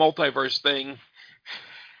this whole multiverse thing.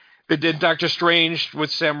 They did Doctor Strange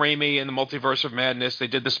with Sam Raimi and the Multiverse of Madness. They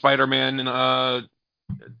did the Spider-Man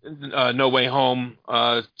No Way Home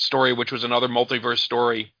story, which was another multiverse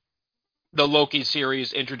story. The Loki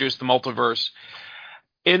series introduced the multiverse.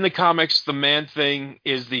 In the comics, the Man-Thing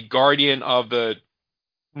is the guardian of the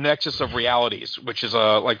Nexus of Realities, which is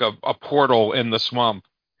like a portal in the swamp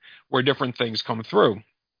where different things come through.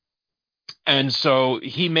 And so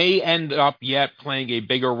he may end up yet playing a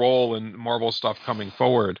bigger role in Marvel stuff coming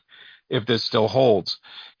forward, if this still holds.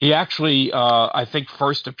 He actually, I think,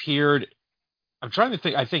 first appeared... I'm trying to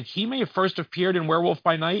think. I think he may have first appeared in Werewolf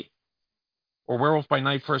by Night, or Werewolf by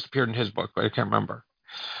Night first appeared in his book, but I can't remember.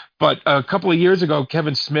 But a couple of years ago,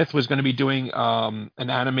 Kevin Smith was going to be doing an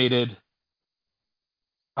animated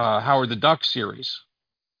Howard the Duck series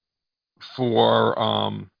for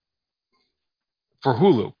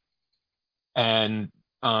Hulu. And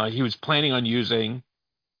he was planning on using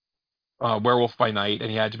Werewolf by Night, and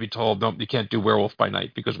he had to be told, no, you can't do Werewolf by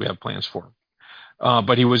Night because we have plans for him.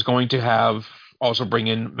 But he was going to also bring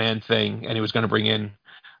in Man-Thing, and he was going to bring in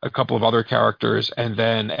a couple of other characters. And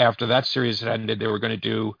then after that series had ended, they were going to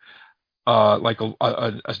do like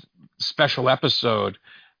a special episode,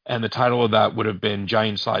 and the title of that would have been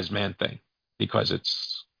Giant Size Man-Thing, because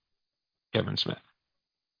it's Kevin Smith.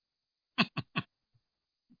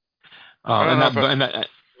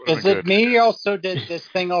 Is it me also? Did this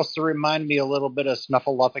thing also remind me a little bit of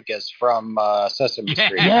Snuffleupagus from Sesame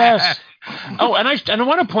Street? Yes. Oh, and I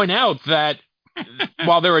want to point out that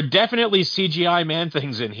while there are definitely CGI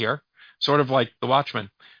Man-Things in here, sort of like The Watchmen,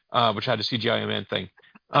 which had a CGI Man-Thing,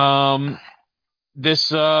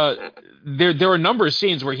 there are a number of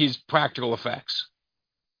scenes where he's practical effects.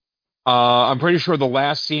 I'm pretty sure the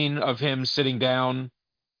last scene of him sitting down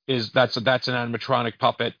that's an animatronic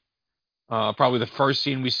puppet. Probably the first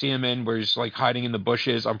scene we see him in, where he's like hiding in the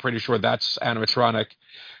bushes, I'm pretty sure that's animatronic.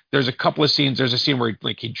 There's a couple of scenes. There's a scene where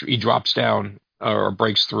like he drops down or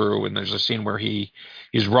breaks through, and there's a scene where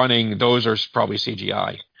he's running. Those are probably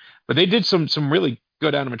CGI. But they did some really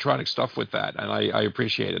good animatronic stuff with that, and I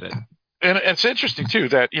appreciated it. And it's interesting too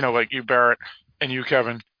that like you, Barrett, and you,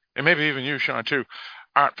 Kevin, and maybe even you, Sean, too,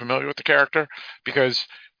 aren't familiar with the character, because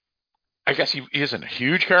I guess he isn't a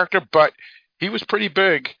huge character, but he was pretty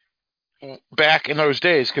big back in those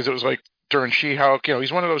days, because it was like during She-Hulk.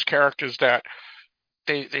 He's one of those characters that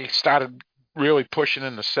they started really pushing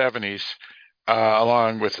in the 70s,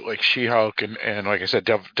 along with like She-Hulk and like I said,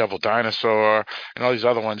 Devil Dinosaur and all these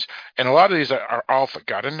other ones. And a lot of these are all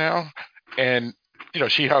forgotten now. And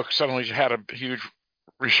She-Hulk suddenly had a huge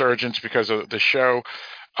resurgence because of the show.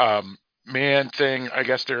 Man-Thing, I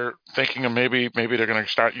guess they're thinking of maybe they're going to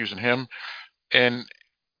start using him in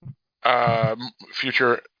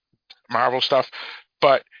future Marvel stuff.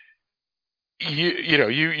 But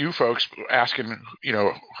you folks asking,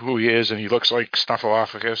 who he is, and he looks like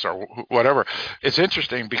Snuffleupagus or whatever. It's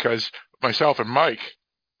interesting because myself and Mike,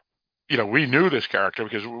 we knew this character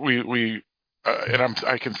because we and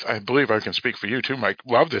I believe I can speak for you too, Mike.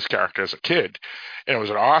 Loved this character as a kid, and it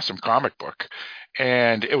was an awesome comic book,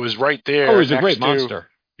 and it was right there. Oh, it was a great monster.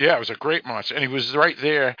 Yeah, it was a great monster, and he was right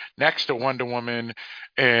there next to Wonder Woman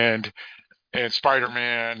and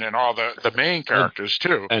Spider-Man and all the main characters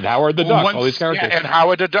too. And Howard the Duck, all these characters. Yeah, and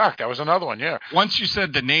Howard the Duck, that was another one, yeah. Once you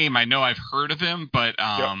said the name, I know I've heard of him, but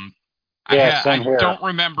Yeah, I don't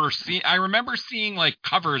remember seeing. I remember seeing like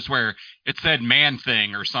covers where it said "Man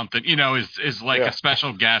Thing" or something. Is like a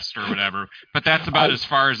special guest or whatever. But that's about as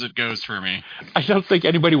far as it goes for me. I don't think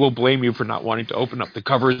anybody will blame you for not wanting to open up the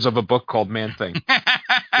covers of a book called Man Thing.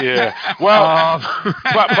 Yeah. Well,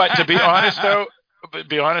 but to be honest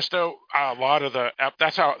though, a lot of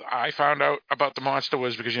that's how I found out about the monster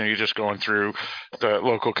was because you're just going through the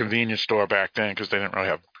local convenience store back then because they didn't really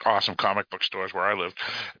have awesome comic book stores where I lived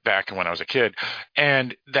back when I was a kid,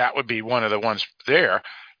 and that would be one of the ones there,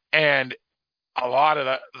 and a lot of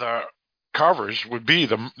the covers would be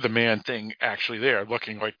the Man Thing actually there,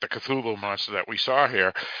 looking like the Cthulhu monster that we saw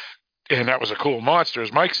here, and that was a cool monster,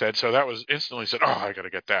 as Mike said. So that was instantly said, oh, I got to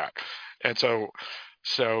get that, and so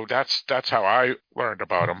that's how I learned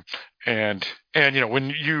about him. And when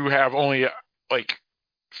you have only like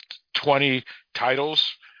 20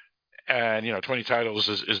 titles, and 20 titles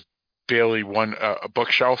is barely a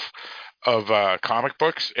bookshelf of comic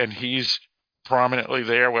books, and he's prominently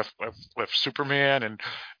there with Superman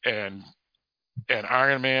and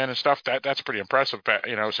Iron Man and stuff. That's pretty impressive.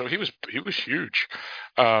 So he was huge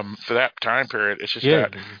for that time period. It's just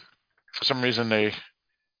that for some reason they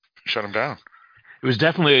shut him down. It was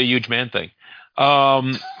definitely a huge Man Thing.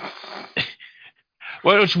 Well,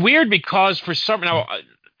 it's weird because for some now,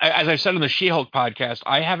 as I said on the She-Hulk podcast,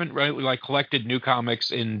 I haven't really collected new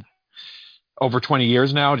comics in over 20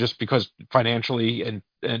 years now, just because financially and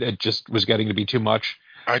it just was getting to be too much.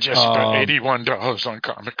 I just spent $81 on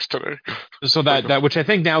comics today. So that which I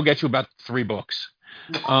think now gets you about 3 books.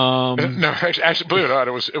 No, actually, believe it or not,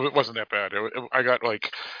 it wasn't that bad. I got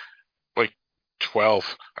like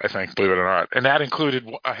 12, I think, believe it or not, and that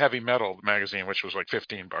included a heavy metal magazine, which was like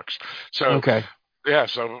 $15. So okay, yeah,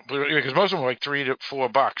 so because most of them were like $3 to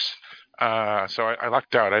 $4. So I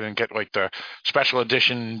lucked out. I didn't get like the special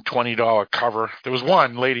edition $20 cover. There was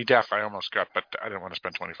one Lady Death I almost got, but I didn't want to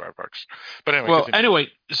spend $25. But anyway. Well, anyway,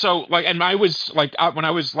 so and I was when I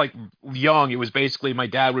was young, it was basically my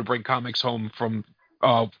dad would bring comics home from.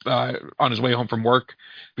 On his way home from work,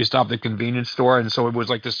 we stopped at the convenience store, and so it was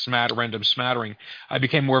like this random smattering. I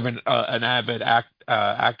became more of an avid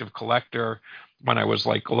active collector when I was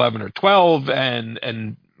like 11 or 12,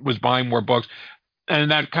 and was buying more books, and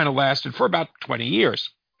that kind of lasted for about 20 years.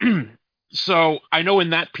 So I know in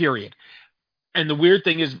that period, and the weird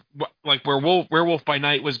thing is, like Werewolf by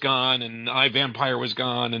Night was gone, and I Vampire was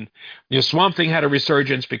gone, and Swamp Thing had a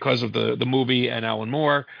resurgence because of the movie and Alan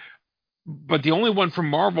Moore. But the only one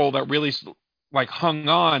from Marvel that really hung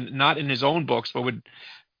on, not in his own books, but would,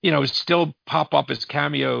 still pop up as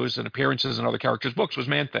cameos and appearances in other characters' books was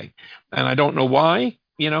Man Thing. And I don't know why,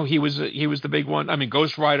 he was the big one. I mean,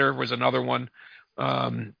 Ghost Rider was another one.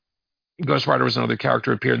 Ghost Rider was another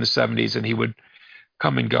character who appeared in the 70s, and he would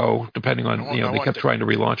come and go depending on, they kept trying to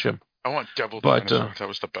relaunch him. I want Devil Dinosaur. That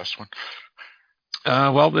was the best one.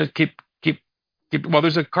 Well, well,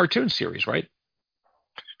 there's a cartoon series, right?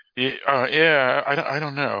 Yeah, I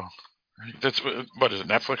don't know. That's what is it,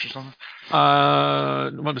 Netflix or something?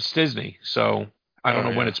 Well, it's Disney, so I don't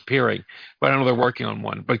know when it's appearing, but I know they're working on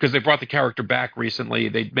one. Because they brought the character back recently,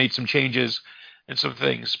 they made some changes and some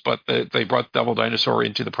things, but they brought Devil Dinosaur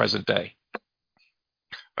into the present day.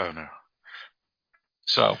 Oh no!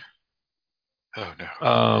 So. Oh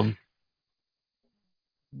no!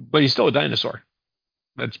 But he's still a dinosaur.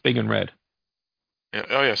 That's big and red.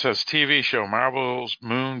 Yeah, it says TV show Marvel's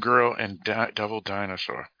Moon Girl and Devil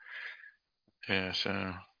Dinosaur. Yeah,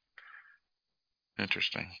 so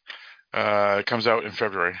interesting. It comes out in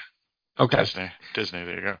February. Okay. Disney,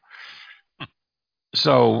 there you go.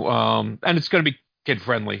 So, and it's going to be kid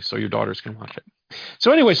friendly, so your daughters can watch it.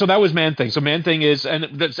 So anyway, so that was Man Thing. So Man Thing is, and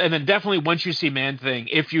then definitely once you see Man Thing,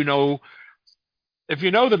 if you know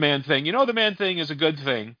the Man Thing, the Man Thing is a good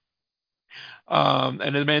thing.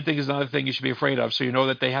 And the Man Thing is another thing you should be afraid of. So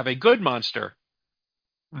that they have a good monster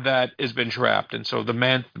that has been trapped. And so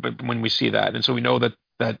when we see that, and so we know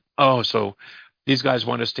that so these guys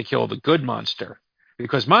want us to kill the good monster,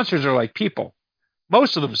 because monsters are like people.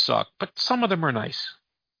 Most of them suck, but some of them are nice.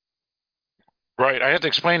 Right. I had to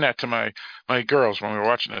explain that to my girls when we were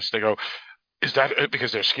watching this. They go, is that it?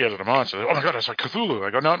 Because they're scared of the monster? Oh my God, it's like Cthulhu.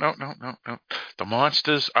 I go, no. The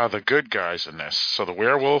monsters are the good guys in this. So the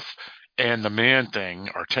werewolf and the man thing,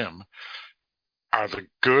 or Tim, are the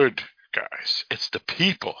good guys. It's the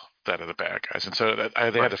people that are the bad guys, and so they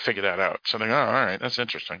had to figure that out. So they go, oh, all right, that's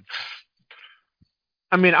interesting.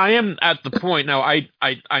 I mean, I am at the point now. I'm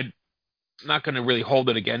not going to really hold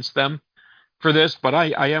it against them for this, but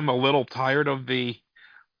I am a little tired of the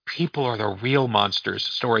people are the real monsters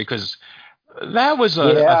story, because that was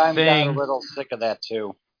a I'm thing. got a little sick of that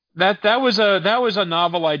too. That was a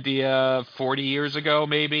novel idea 40 years ago,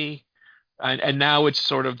 maybe, and now it's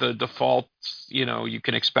sort of the default. You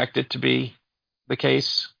can expect it to be the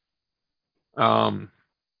case.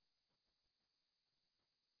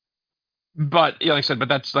 But like I said, but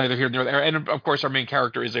that's neither here nor there. And of course, our main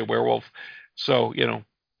character is a werewolf, so you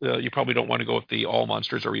probably don't want to go with the all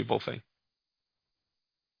monsters are evil thing.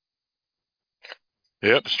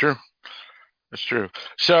 Yep, it's true. It's true.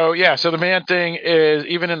 So yeah, so the man thing is,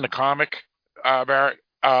 even in the comic, Barrett,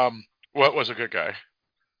 what was a good guy?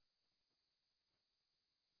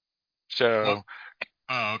 So,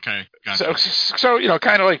 oh, okay, gotcha. So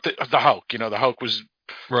kind of like the Hulk. The Hulk was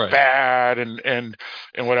bad and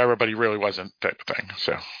whatever, but he really wasn't, type of thing.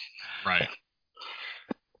 So, right.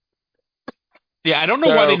 Yeah, I don't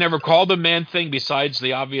know why they never called the man thing besides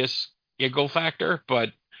the obvious giggle factor, but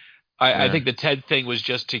I think the Ted thing was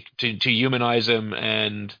just to humanize him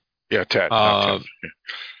and Ted. Ted.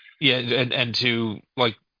 Yeah, and to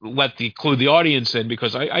like clue the audience in,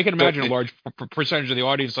 because I can imagine a large percentage of the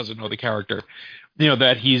audience doesn't know the character.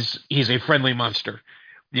 That he's a friendly monster.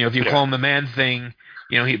 If you call him the man thing,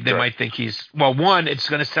 they might think he's one. It's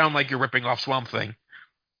going to sound like you're ripping off Swamp Thing.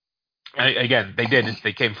 Again, they did.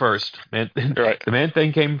 They came first. The man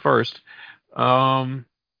thing came first.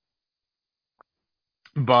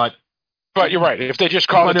 But you're right. If they just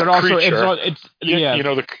call it the creature,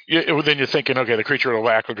 then you're thinking, okay, the creature of the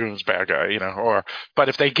Black Lagoon's bad guy, but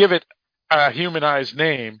if they give it a humanized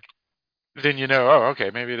name, then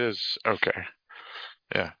okay, maybe it is okay.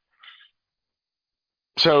 Yeah.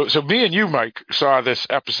 So me and you, Mike, saw this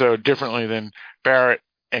episode differently than Barrett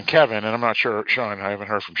and Kevin, and I'm not sure Sean. I haven't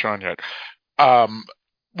heard from Sean yet.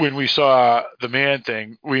 When we saw the man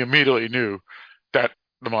thing, we immediately knew that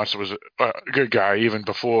the monster was a good guy, even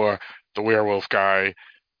before the werewolf guy.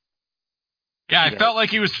 Yeah, I felt like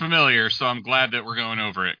he was familiar, so I'm glad that we're going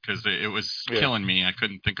over it, because it was killing me. I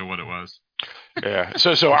couldn't think of what it was. Yeah.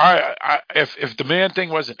 So I if the man thing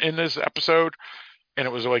wasn't in this episode and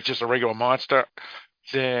it was like just a regular monster,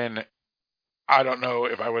 then I don't know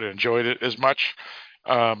if I would have enjoyed it as much,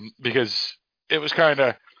 because it was kind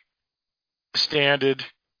of standard,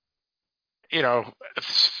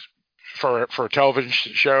 for a television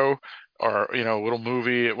show or a little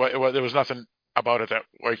movie. There was nothing about it that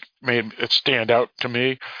made it stand out to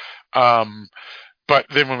me. But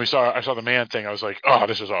then when I saw the man thing, I was like, oh,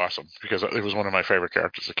 this is awesome, because it was one of my favorite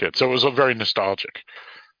characters as a kid. So it was very nostalgic.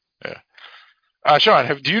 Yeah. Sean,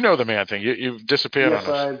 do you know the man thing? You've disappeared on us.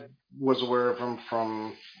 Yes, I was aware of him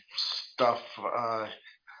from stuff.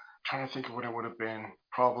 Trying to think of what it would have been.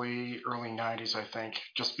 Probably early 90s, I think.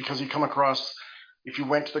 Just because you come across, if you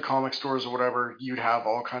went to the comic stores or whatever, you'd have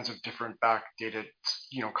all kinds of different backdated,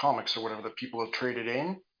 comics or whatever that people have traded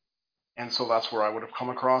in. And so that's where I would have come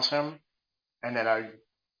across him. And then I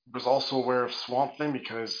was also aware of Swamp Thing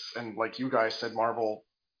because, and like you guys said, Marvel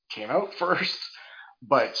came out first,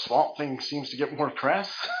 but Swamp Thing seems to get more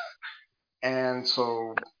press. And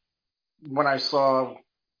so when I saw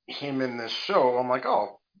him in this show, I'm like,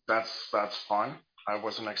 oh, that's fun. I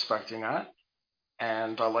wasn't expecting that.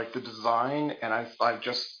 And I like the design, and I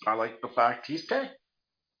like the fact he's Ted.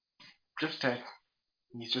 Just Ted.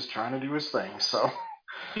 He's just trying to do his thing. So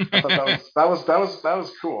I thought that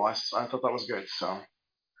was cool. I thought that was good. So,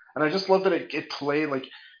 and I just love that it played like,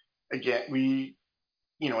 again,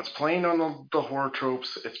 it's playing on the horror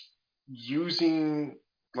tropes. It's using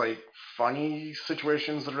like funny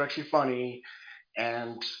situations that are actually funny,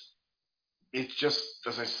 and it's just,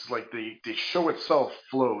 as I like, the show itself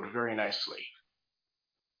flowed very nicely.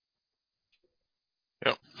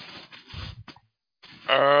 Yep.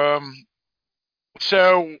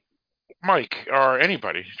 So, Mike, or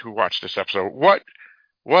anybody who watched this episode, what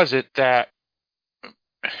was it that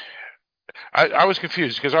I was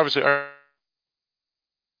confused, because obviously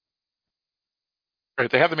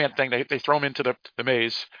they have the man thing. They throw him into the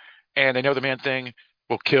maze, and they know the man thing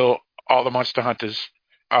will kill all the monster hunters,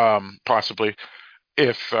 possibly,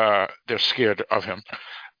 if they're scared of him,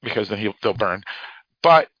 because then they'll burn.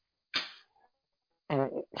 But I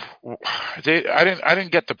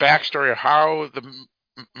didn't get the backstory of how the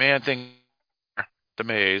man thing, the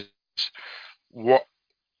maze,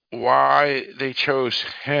 why they chose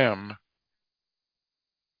him.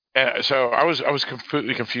 And so I was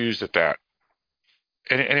completely confused at that.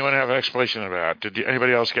 Anyone have an explanation of that? Did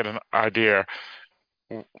anybody else get an idea?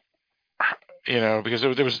 Because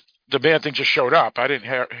there was the bad thing just showed up. I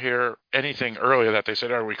didn't hear anything earlier that they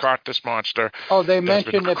said, "Oh, we caught this monster." Oh, they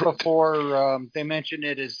mentioned it before. They mentioned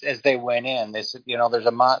it as they went in. They said, there's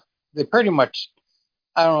a They pretty much,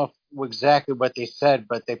 I don't know exactly what they said,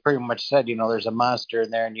 but they pretty much said, there's a monster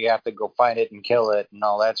in there, and you have to go find it and kill it, and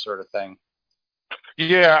all that sort of thing.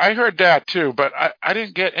 Yeah, I heard that too, but I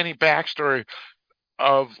didn't get any backstory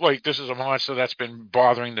of like this is a monster that's been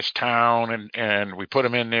bothering this town, and we put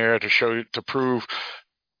him in there to prove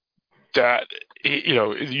that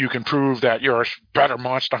you can prove that you're a better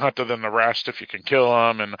monster hunter than the rest if you can kill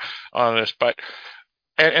him and all this. But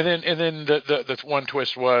and then the one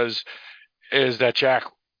twist is that Jack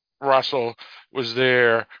Russell was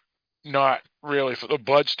there not really for the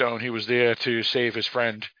Bloodstone. He was there to save his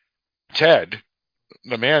friend Ted,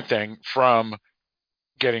 the Man Thing, from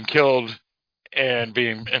getting killed and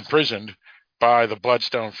being imprisoned by the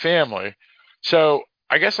Bloodstone family. So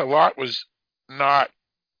I guess a lot was not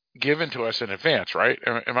given to us in advance, right?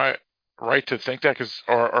 Am I right to think that?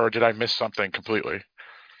 Or did I miss something completely?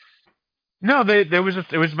 No,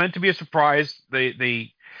 it was meant to be a surprise.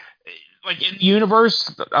 They like in the universe,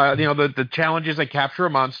 the challenge is they capture a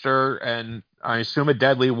monster, and I assume a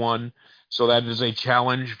deadly one. So that is a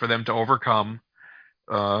challenge for them to overcome.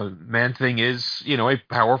 Man Thing is, a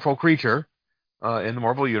powerful creature in the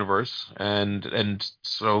Marvel universe, and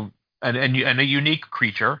a unique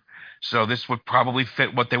creature. So this would probably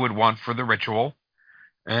fit what they would want for the ritual,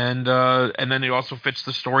 and then it also fits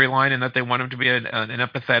the storyline in that they want him to be an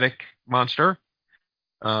empathetic monster,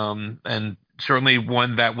 and certainly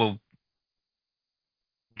one that will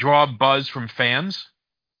draw buzz from fans,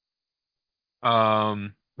 who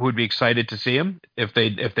would be excited to see him if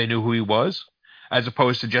they knew who he was, as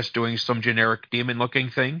opposed to just doing some generic demon looking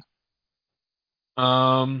thing.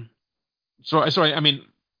 I mean,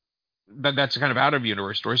 that's a kind of out of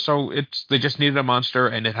universe story. So they just needed a monster,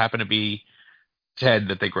 and it happened to be Ted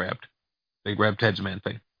that they grabbed. They grabbed Ted's Man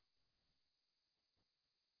Thing.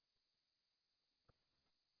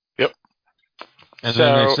 Yep.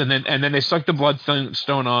 And then they sucked the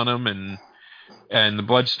Bloodstone on him, and the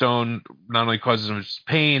Bloodstone not only causes him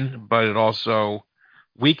pain, but it also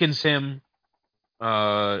weakens him.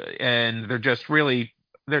 And they're just really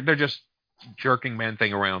they're just jerking Man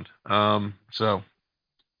Thing around. So.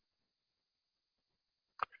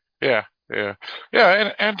 Yeah.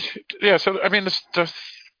 And yeah. So I mean, the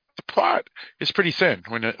plot is pretty thin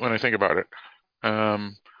when I think about it.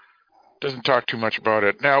 Doesn't talk too much about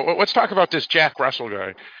it. Now let's talk about this Jack Russell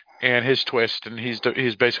guy and his twist. And he's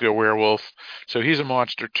basically a werewolf, so he's a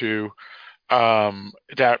monster too.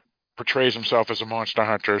 That portrays himself as a monster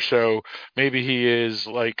hunter. So maybe he is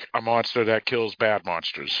like a monster that kills bad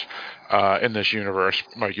monsters in this universe.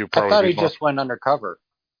 Mike, you probably. I thought he just went undercover.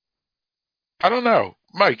 I don't know,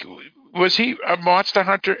 Mike. Was he a monster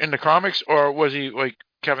hunter in the comics, or was he like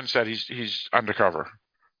Kevin said? He's undercover.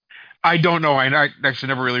 I don't know. I actually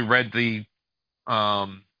never really read the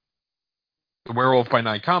Werewolf by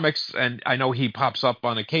Night comics, and I know he pops up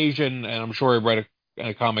on occasion, and I'm sure I read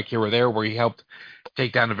a comic here or there where he helped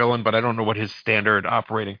take down a villain, but I don't know what his standard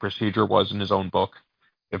operating procedure was in his own book.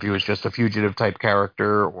 If he was just a fugitive type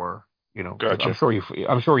character, or Gotcha.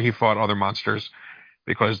 I'm sure he fought other monsters,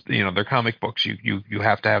 because they're comic books. You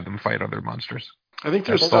have to have them fight other monsters. I think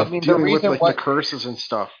there's stuff dealing with the curses and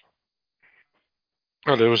stuff.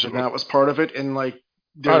 Oh, there was, and that was part of it. And like,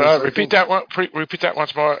 repeat that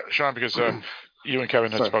once more, Sean, because you and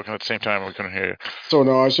Kevin had spoken at the same time and we couldn't hear you. So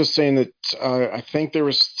no, I was just saying that I think there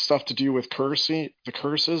was stuff to do with the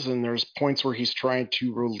curses, and there's points where he's trying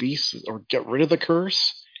to release or get rid of the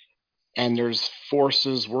curse, and there's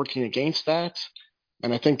forces working against that.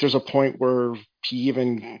 And I think there's a point where he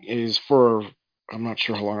even is I'm not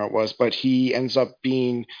sure how long it was, but he ends up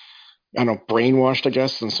being, I don't know, brainwashed, I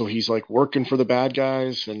guess. And so he's like working for the bad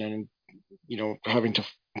guys, and then, having to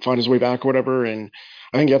find his way back or whatever. And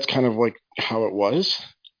I think that's kind of like how it was.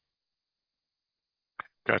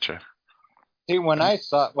 Gotcha. See, what I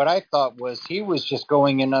thought was he was just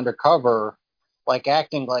going in undercover, like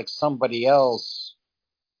acting like somebody else,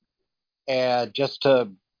 and just to,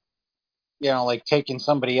 like taking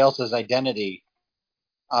somebody else's identity,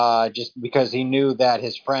 just because he knew that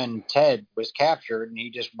his friend Ted was captured, and he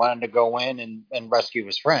just wanted to go in and rescue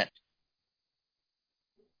his friend.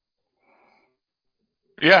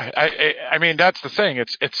 Yeah, I mean that's the thing.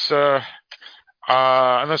 It's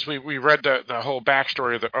unless we read the whole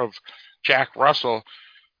backstory of Jack Russell,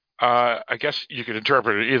 I guess you could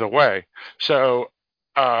interpret it either way. So,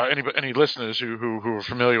 any listeners who are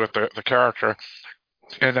familiar with the character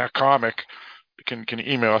in that comic can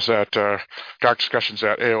email us at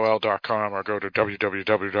darkdiscussions@aol.com or go to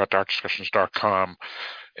www.darkdiscussions.com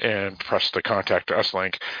and press the contact us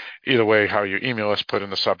link. Either way, how you email us, put in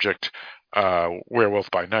the subject Werewolf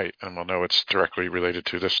by Night, and we'll know it's directly related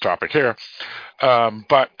to this topic here. Yeah,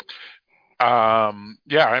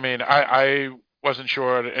 I mean, I wasn't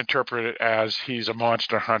sure to interpret it as he's a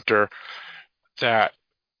monster hunter that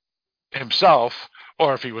himself,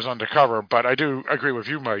 or if he was undercover. But I do agree with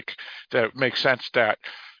you, Mike, that it makes sense that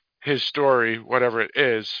his story, whatever it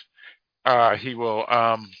is, he will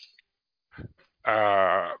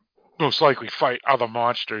most likely fight other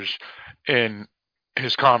monsters in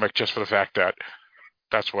his comic, just for the fact that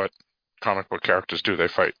that's what comic book characters do. They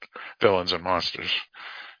fight villains and monsters.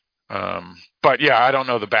 But yeah, I don't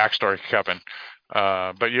know the backstory, Kevin.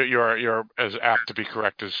 But you're as apt to be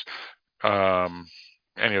correct as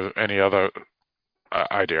any other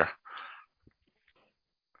idea.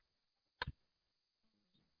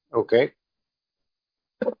 Okay.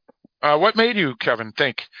 What made you, Kevin,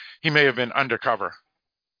 think he may have been undercover?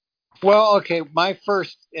 Well, okay, my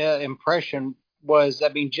first impression was, I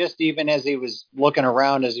mean, just even as he was looking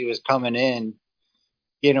around as he was coming in,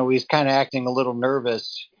 he's kind of acting a little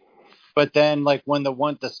nervous. But then, like, when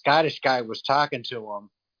the Scottish guy was talking to him,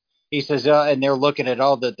 he says, and they're looking at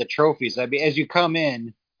all the trophies. I mean, as you come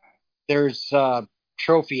in, there's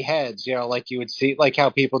trophy heads, like you would see, like how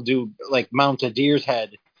people do, like, mount a deer's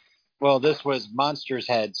head. Well, this was monsters'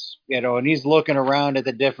 heads, and he's looking around at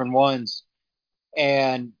the different ones.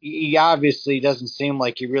 And he obviously doesn't seem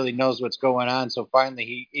like he really knows what's going on. So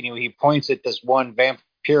finally, he points at this one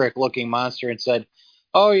vampiric-looking monster and said,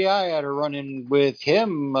 "Oh yeah, I had a run-in with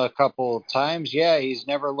him a couple of times. Yeah, he's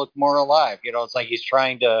never looked more alive." It's like he's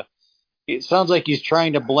trying to. It sounds like he's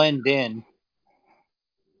trying to blend in.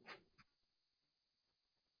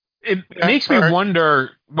 It makes me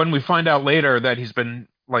wonder when we find out later that he's been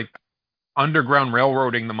like underground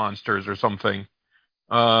railroading the monsters or something.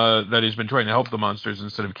 That he's been trying to help the monsters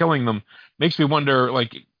instead of killing them. Makes me wonder,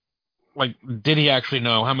 like, did he actually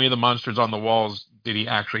know how many of the monsters on the walls did he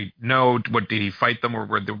actually know? What did he fight them, or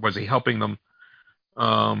was he helping them?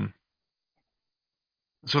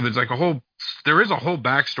 So there's like there is a whole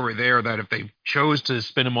backstory there that if they chose to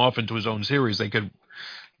spin him off into his own series, they could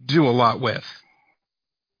do a lot with.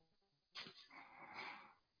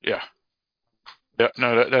 Yeah. Yeah.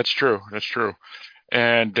 No, that's true. That's true.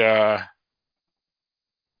 And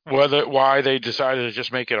why they decided to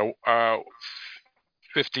just make it a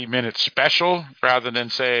 50-minute special rather than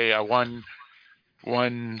say a one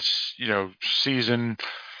season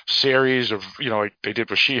series of like they did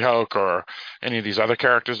with She-Hulk or any of these other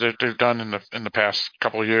characters that they've done in the past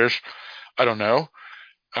couple of years, I don't know.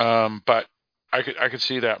 But I could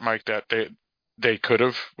see that, Mike, that they could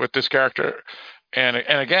have with this character, and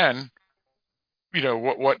again,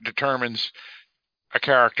 what determines a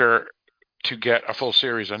character to get a full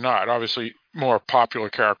series or not. Obviously, more popular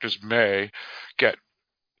characters may get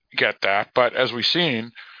that, but as we've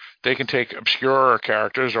seen, they can take obscure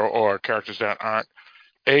characters or characters that aren't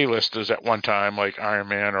A-listers at one time, like Iron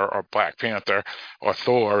Man or Black Panther or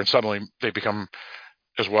Thor, and suddenly they become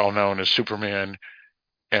as well known as Superman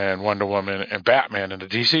and Wonder Woman and Batman in the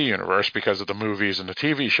DC universe because of the movies and the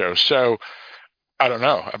TV shows. So I don't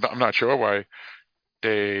know. I'm not sure why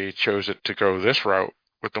they chose it to go this route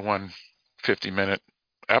with the 50-minute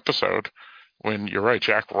episode, when you're right,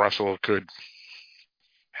 Jack Russell could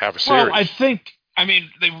have a series. Well, I mean,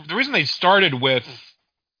 the reason they started with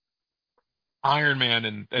Iron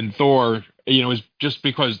Man and Thor, is just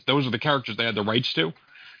because those are the characters they had the rights to.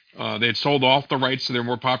 They had sold off the rights to their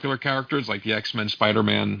more popular characters like the X-Men,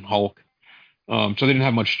 Spider-Man, Hulk. So they didn't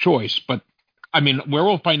have much choice. But I mean,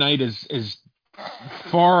 Werewolf by Night is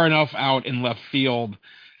far enough out in left field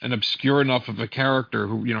and obscure enough of a character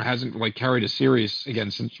who hasn't carried a series again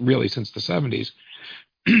since the 70s.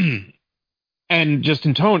 And just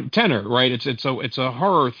in tenor, right? It's a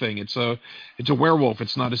horror thing. It's a werewolf.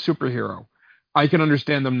 It's not a superhero. I can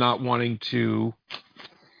understand them not wanting to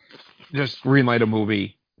just greenlight a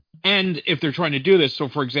movie. And if they're trying to do this, so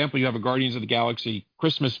for example, you have a Guardians of the Galaxy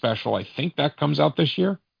Christmas special. I think that comes out this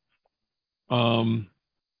year.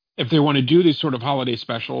 If they want to do these sort of holiday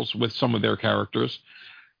specials with some of their characters,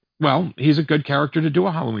 well, he's a good character to do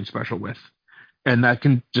a Halloween special with. And that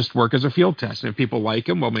can just work as a field test. And if people like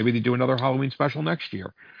him, well, maybe they do another Halloween special next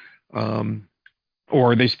year.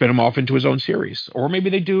 Or they spin him off into his own series. Or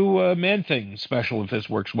maybe they do a Man-Thing special if this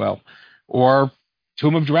works well. Or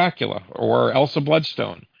Tomb of Dracula. Or Elsa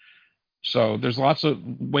Bloodstone. So there's lots of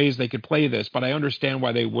ways they could play this, but I understand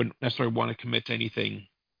why they wouldn't necessarily want to commit to anything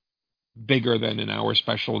bigger than an hour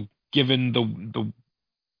special, given the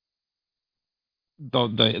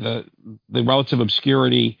relative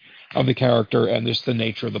obscurity of the character and just the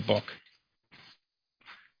nature of the book.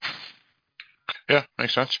 Yeah,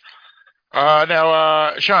 makes sense.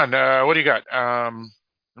 Now, Sean, what do you got? There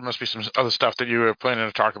must be some other stuff that you were planning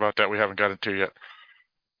to talk about that we haven't gotten to yet.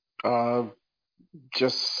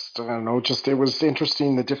 Just, I don't know, just it was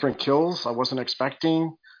interesting, the different kills. I wasn't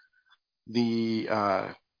expecting the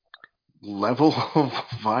level of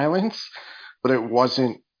violence, but it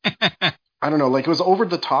wasn't, I don't know, like it was over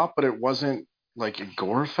the top, but it wasn't like a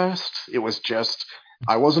gore fest. It was just,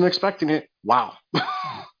 I wasn't expecting it. Wow.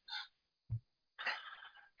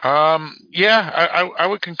 Yeah, I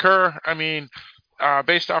would concur. I mean,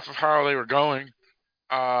 based off of how they were going,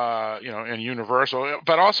 in Universal,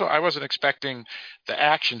 but also I wasn't expecting the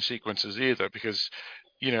action sequences either because,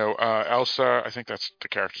 Elsa, I think that's the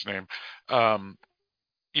character's name,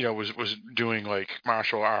 was doing like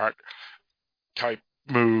martial art type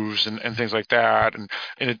moves and things like that, and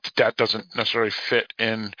that doesn't necessarily fit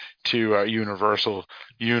into a Universal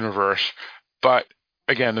universe. But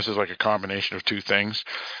again, this is like a combination of two things.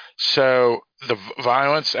 So the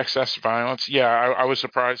violence, excess violence, yeah, I was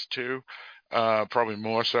surprised too. Probably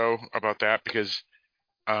more so about that because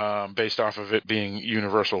based off of it being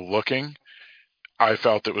Universal looking, I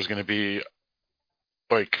felt it was going to be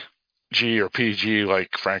like G or PG,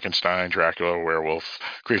 like Frankenstein, Dracula, Werewolf,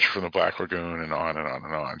 Creature from the Black Lagoon, and on and on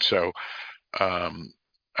and on. So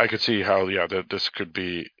I could see how, that this could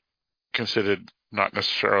be considered not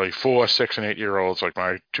necessarily for 6 and 8 year olds like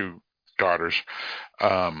my two daughters,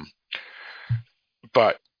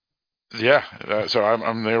 but yeah. So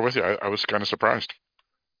I'm there with you. I was kind of surprised.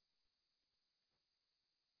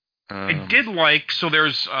 I did like, so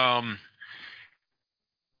there's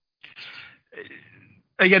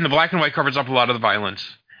again, the black and white covers up a lot of the violence.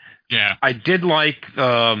 Yeah. I did like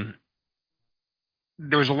there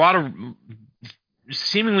was a lot of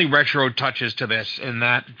seemingly retro touches to this, in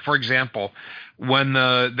that, for example, when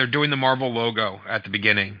they're doing the Marvel logo at the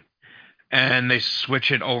beginning and they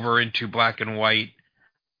switch it over into black and white,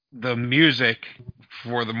 the music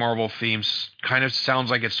for the Marvel themes kind of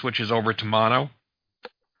sounds like it switches over to mono.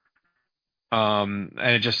 And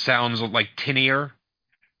it just sounds like tinnier,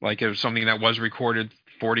 like it was something that was recorded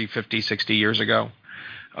 40, 50, 60 years ago.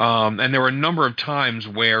 And there were a number of times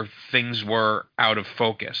where things were out of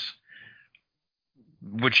focus,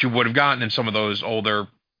 which you would have gotten in some of those older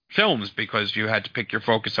films, because you had to pick your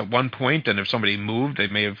focus at one point, and if somebody moved, they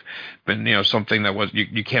may have been, something that was,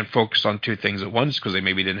 you can't focus on two things at once because they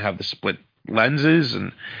maybe didn't have the split lenses.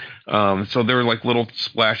 And so there were like little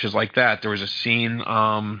splashes like that. There was a scene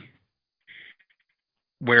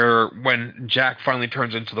where when Jack finally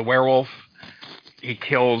turns into the werewolf, he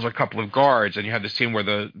kills a couple of guards, and you have the scene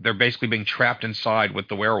where they're basically being trapped inside with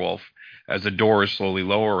the werewolf as the door is slowly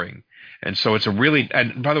lowering. And so it's a really,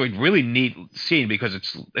 and by the way, really neat scene because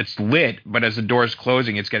it's lit, but as the door is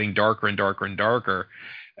closing, it's getting darker and darker and darker,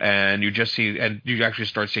 and you actually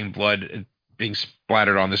start seeing blood being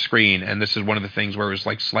splattered on the screen. And this is one of the things where it was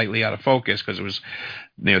like slightly out of focus because it was,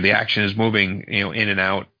 the action is moving, in and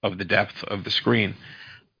out of the depth of the screen.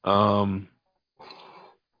 So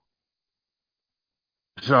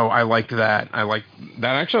I liked that.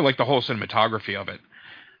 Actually, I like the whole cinematography of it.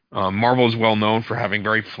 Marvel is well known for having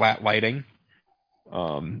very flat lighting,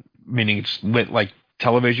 meaning it's lit like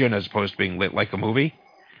television as opposed to being lit like a movie.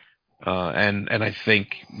 And I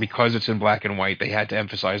think because it's in black and white, they had to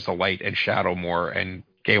emphasize the light and shadow more and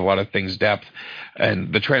gave a lot of things depth.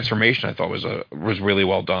 And the transformation, I thought, was really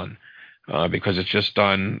well done, because it's just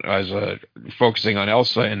done as focusing on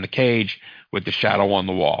Elsa in the cage with the shadow on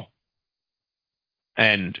the wall.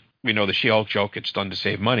 And we know the She-Hulk joke, it's done to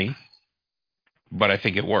save money, but I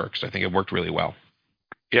think it works. I think it worked really well.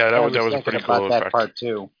 Yeah, that was a pretty cool that effect. part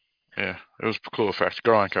too. Yeah, it was a cool effect.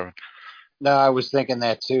 Go on, Kevin. No, I was thinking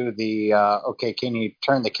that too. Okay, can you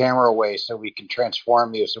turn the camera away so we can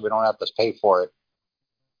transform you so we don't have to pay for it?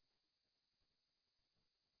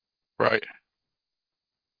 Right.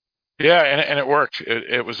 Yeah, and it worked.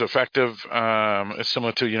 It was effective. It's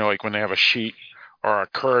similar to, like when they have a sheet or a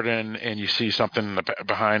curtain and you see something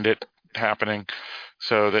behind it happening.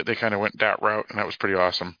 So they kind of went that route, and that was pretty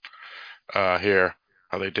awesome here,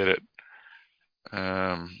 how they did it.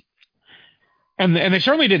 And they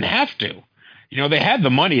certainly didn't have to. They had the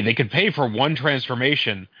money. They could pay for one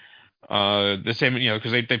transformation. The same,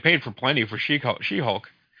 because they paid for plenty for She-Hulk.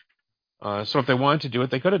 So if they wanted to do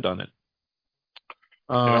it, they could have done it.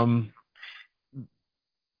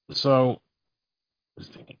 So, I was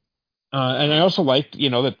thinking. And I also like,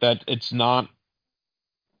 that it's not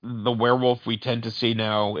the werewolf we tend to see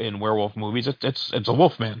now in werewolf movies. It's a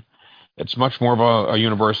wolf man. It's much more of a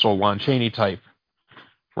universal Lon Chaney type,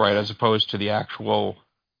 right, as opposed to the actual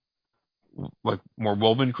like more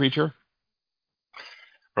woven creature.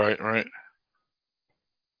 Right, right.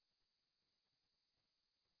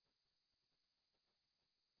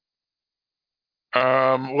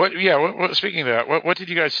 Speaking of that, what did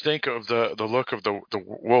you guys think of the look of the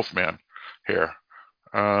Wolfman here?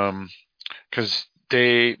 Because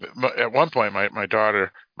at one point, my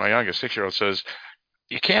daughter, my youngest 6-year-old, says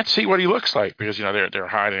you can't see what he looks like because they're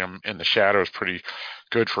hiding him in the shadows pretty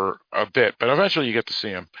good for a bit, but eventually you get to see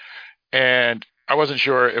him. And I wasn't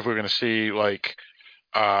sure if we are going to see like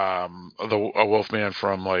a Wolfman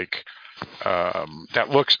from like that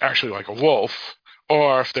looks actually like a wolf,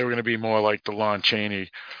 or if they were going to be more like the Lon Chaney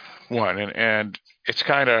one, and it's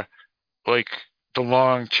kind of like the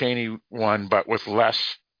Lon Chaney one, but with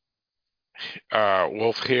less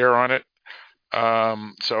wolf hair on it.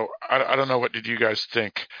 So I don't know. What did you guys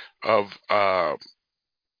think of the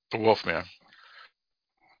Wolfman?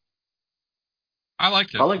 I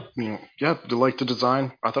liked it. I like, the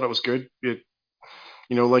design. I thought it was good.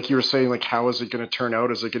 Like you were saying, like how is it going to turn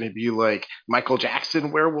out? Is it going to be like Michael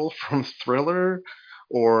Jackson werewolf from Thriller,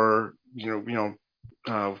 or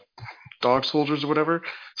Dog Soldiers or whatever,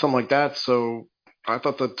 something like that. So I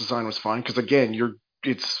thought the design was fine because again,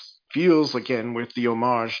 it feels again with the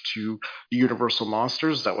homage to the Universal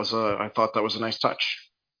monsters. I thought that was a nice touch.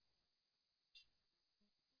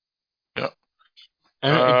 Yeah.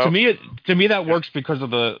 And to me that works because of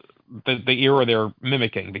the era they're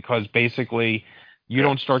mimicking, because basically you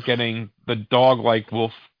don't start getting the dog-like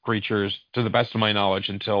wolf creatures, to the best of my knowledge,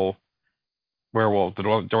 until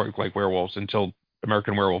the dog-like werewolves, until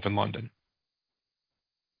American Werewolf in London.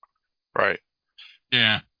 Right.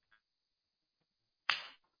 Yeah.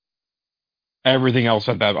 Everything else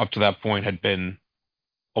up to that point had been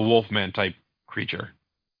a Wolfman type creature.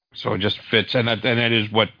 So it just fits, and that is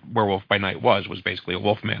what Werewolf by Night was basically a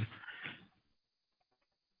Wolfman.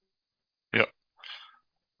 Yeah.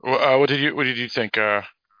 What did you think, Kevin?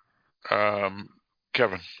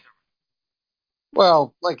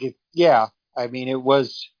 Well, I mean, it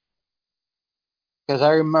was because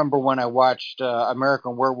I remember when I watched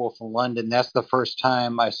American Werewolf in London. That's the first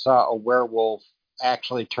time I saw a werewolf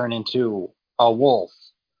actually turn into a wolf,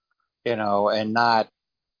 and not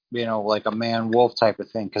like a man wolf type of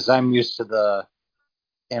thing. Because I'm used to the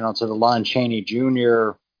Lon Chaney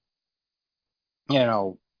Jr.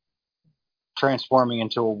 Transforming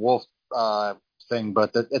into a wolf thing.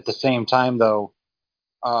 But at the same time, though,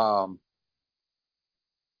 I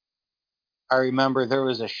remember there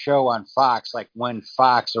was a show on Fox, like when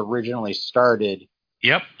Fox originally started.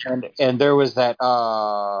 Yep. And there was that.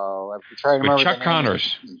 I'm trying to remember. With Chuck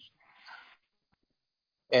Connors.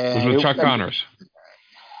 And it was with Chuck Connors.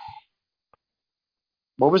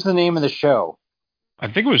 What was the name of the show?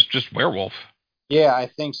 I think it was just Werewolf. Yeah, I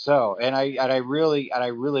think so. And I really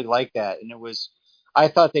like that. And I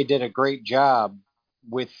thought they did a great job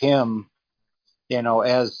with him,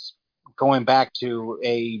 as going back to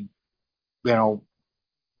a,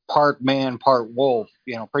 part man, part wolf,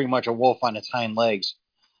 pretty much a wolf on its hind legs.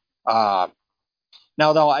 Now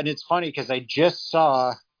though, and it's funny because I just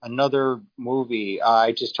saw another movie.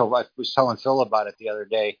 I was telling Phil about it the other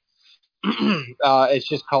day. It's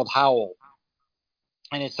just called Howl,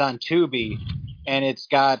 and it's on Tubi, and it's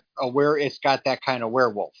got that kind of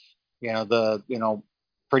werewolf,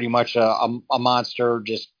 pretty much a monster,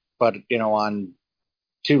 but on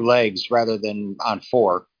 2 legs rather than on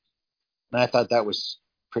 4, and I thought that was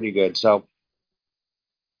pretty good. So,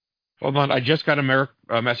 hold on, I just got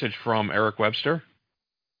a message from Eric Webster.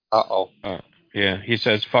 Uh-oh. Yeah, he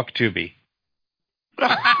says fuck Tubi.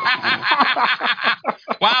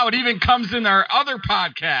 Wow, it even comes in our other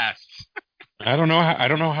podcasts. I don't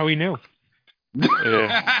know how he knew.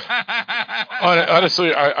 Yeah.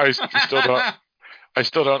 Honestly, I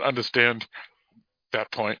still don't understand that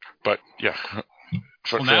point, but yeah.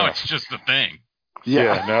 Now it's just a thing.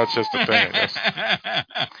 Yeah, now it's just a thing, I guess.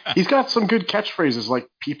 He's got some good catchphrases like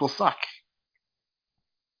 "people suck."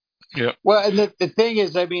 Yeah. Well, and the thing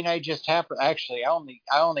is, I mean, I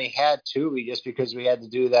only had Tubi just because we had to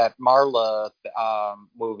do that Marla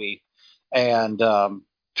movie, and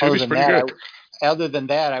Tubi's pretty good. Other than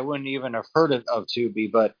that, I wouldn't even have heard of Tubi.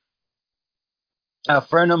 But a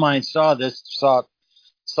friend of mine saw Howl,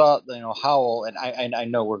 and I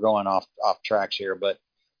know we're going off tracks here, but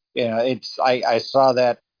I saw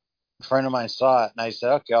that. A friend of mine saw it, and I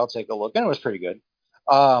said, okay, I'll take a look, and it was pretty good.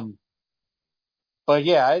 But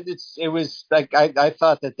yeah, it was like I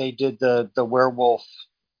thought that they did the werewolf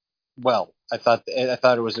well. I thought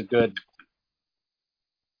it was a good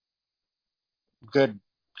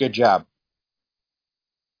job.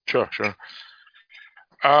 Sure.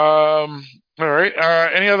 All right.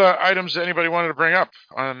 Any other items that anybody wanted to bring up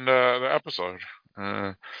on the episode?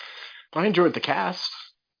 I enjoyed the cast.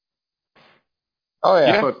 Oh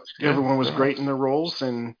yeah, I thought everyone was great in their roles,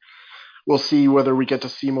 and we'll see whether we get to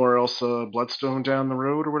see more Elsa Bloodstone down the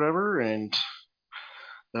road or whatever, and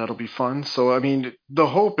that'll be fun. So, I mean, the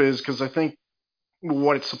hope is, because I think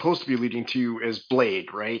what it's supposed to be leading to is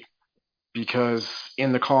Blade, right? Because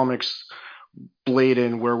in the comics, Blade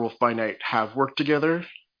and Werewolf by Night have worked together.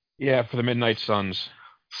 Yeah, for the Midnight Suns.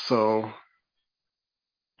 So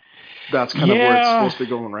that's kind of where it's supposed to be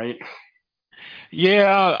going, right?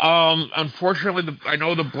 Yeah, unfortunately, I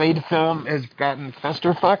know the Blade film has gotten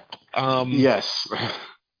clusterfuck. Yes.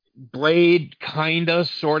 Blade kinda,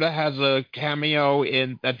 sorta has a cameo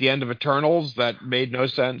at the end of Eternals that made no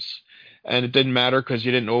sense, and it didn't matter because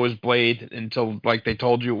you didn't know it was Blade until like they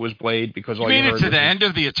told you it was Blade because all you made heard it to the end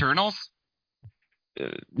of the Eternals.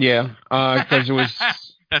 Yeah, because it was.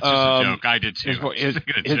 That's just a joke. I did too. It's a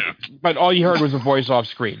good joke. But all you heard was a voice off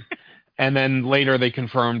screen. And then later they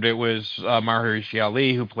confirmed it was Maharishi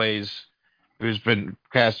Ali who's been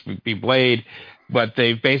cast to be Blade. But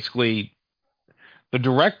they basically, the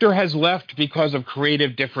director has left because of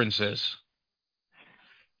creative differences.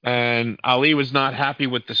 And Ali was not happy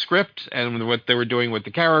with the script and what they were doing with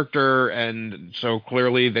the character. And so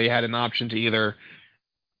clearly they had an option to either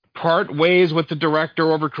part ways with the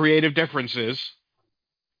director over creative differences,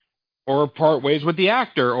 or part ways with the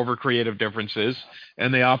actor over creative differences,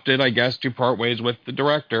 and they opted, I guess, to part ways with the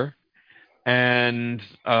director, and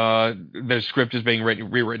the script is being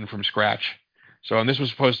rewritten from scratch. So, and this was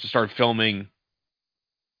supposed to start filming,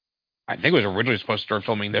 I think it was originally supposed to start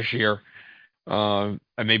filming this year, and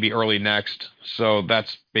maybe early next, so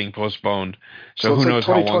that's being postponed. So who knows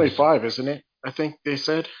how long? 2025, isn't it? I think they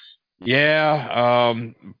said. Yeah,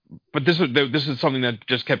 but this is something that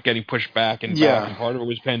just kept getting pushed back and back, and part of it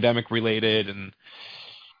was pandemic related, and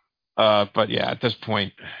but yeah, at this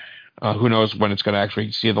point, who knows when it's going to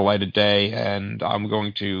actually see the light of day? And I'm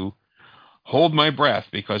going to hold my breath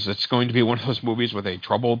because it's going to be one of those movies with a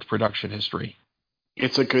troubled production history.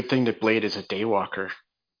 It's a good thing that Blade is a daywalker.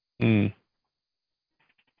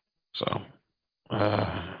 So,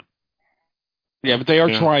 yeah, but they are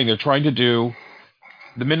trying. They're trying to do.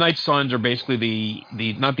 The Midnight Suns are basically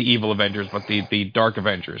the not the evil Avengers, but the Dark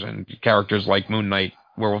Avengers, and characters like Moon Knight,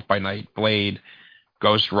 Werewolf by Night, Blade,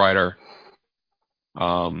 Ghost Rider.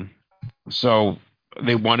 So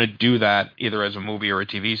they want to do that either as a movie or a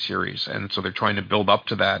TV series, and so they're trying to build up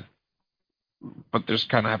to that, but they're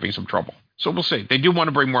kind of having some trouble. So we'll see. They do want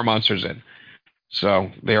to bring more monsters in,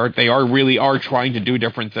 so they really are trying to do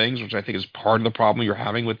different things, which I think is part of the problem you're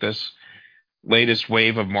having with this latest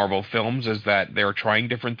wave of Marvel films, is that they're trying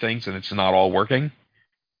different things and it's not all working.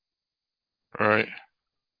 All right.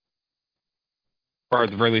 Or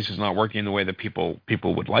at the very least, it's not working the way that people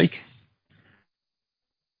would like.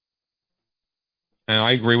 And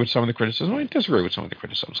I agree with some of the criticism. I disagree with some of the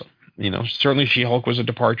criticism. You know, certainly She-Hulk was a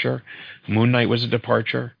departure. Moon Knight was a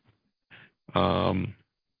departure.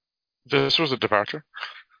 This was a departure.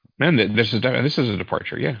 Man, this is a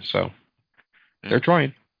departure. Yeah, so they're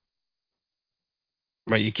trying.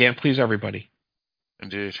 Right, you can't please everybody.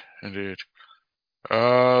 Indeed.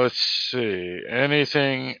 Let's see.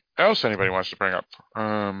 Anything else anybody wants to bring up?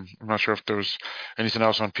 I'm not sure if there was anything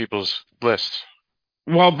else on people's list.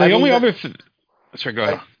 Well, sorry, go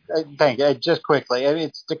ahead. I think just quickly. I mean,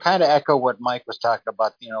 it's to kind of echo what Mike was talking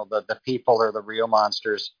about. You know, the people are the real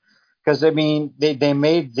monsters, because I mean, they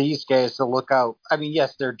made these guys to look out. I mean,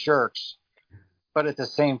 yes, they're jerks. But at the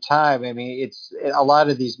same time, I mean, it's a lot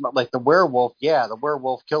of these, like the werewolf. Yeah, the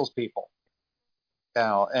werewolf kills people. You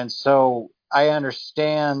know, and so I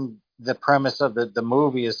understand the premise of the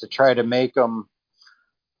movie is to try to make them,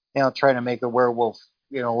 try to make the werewolf,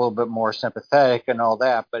 a little bit more sympathetic and all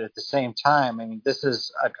that. But at the same time, I mean, this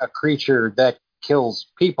is a creature that kills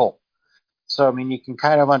people. So, I mean, you can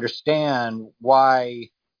kind of understand why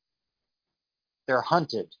they're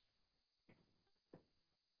hunted.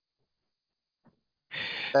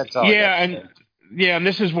 That's all. And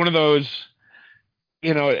this is one of those,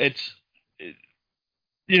 it's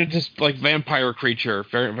just like vampire creature,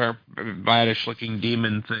 very, very baddish looking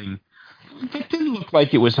demon thing. It didn't look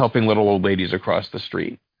like it was helping little old ladies across the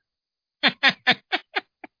street.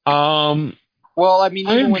 Well, I mean,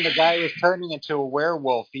 even when the guy was turning into a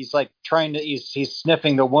werewolf, he's like he's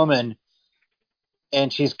sniffing the woman,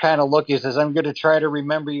 And she's kind of looking, says, I'm going to try to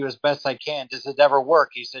remember you as best I can. Does it ever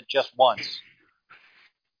work? He said, just once.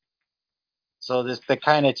 So that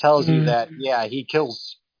kind of tells you that, yeah, he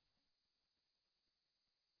kills.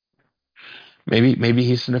 Maybe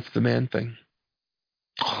he sniffed the man thing.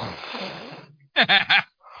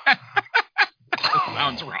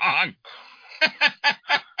 Sounds wrong.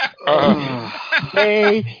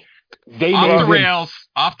 They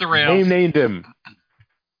Off the rails. They named him.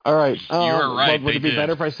 All right. You are right. Would it be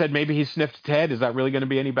better if I said maybe he sniffed Ted? Is that really going to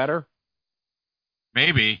be any better?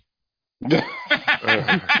 Maybe. Because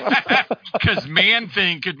man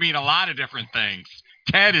thing could mean a lot of different things.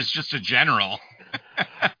 Ted is just a general.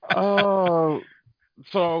 Oh,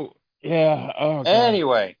 so yeah. Oh, God.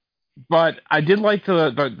 Anyway, but I did like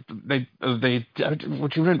the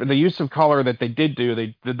use of color that they did do.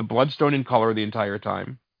 They did the Bloodstone in color the entire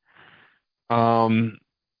time,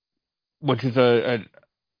 which is a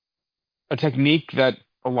technique that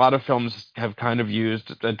a lot of films have kind of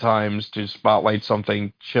used at times to spotlight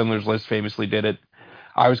something. Schindler's List famously did it.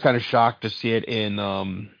 I was kind of shocked to see it in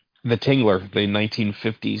The Tingler, the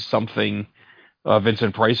 1950s something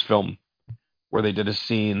Vincent Price film, where they did a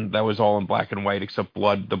scene that was all in black and white except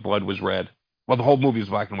blood. The blood was red. Well, the whole movie was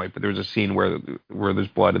black and white, but there was a scene where there's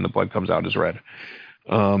blood and the blood comes out as red.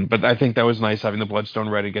 But I think that was nice, having the Bloodstone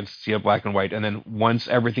red against the black and white. And then once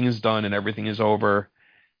everything is done and everything is over,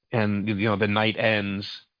 and the night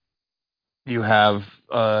ends, you have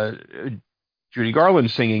Judy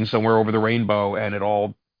Garland singing Somewhere Over the Rainbow, and it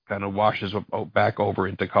all kind of washes back over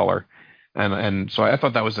into color, and so I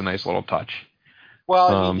thought that was a nice little touch.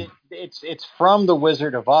 Well, I mean, it's from The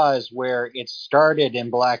Wizard of Oz, where it started in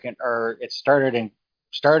black and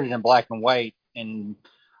white and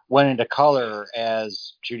went into color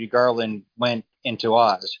as Judy Garland went into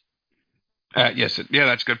Oz. Yes,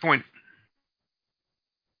 that's a good point.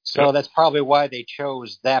 So that's probably why they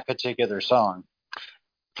chose that particular song.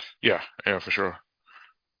 Yeah, for sure.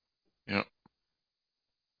 Yep.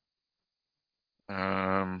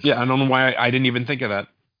 Yeah, I don't know why I didn't even think of that.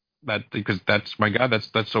 Because that's, my God,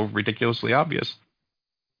 that's so ridiculously obvious.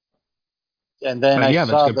 And then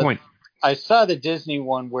that's a good point. I saw the Disney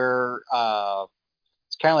one where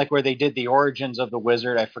it's kind of like where they did the origins of the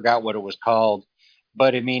wizard. I forgot what it was called,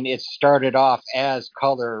 but I mean, it started off as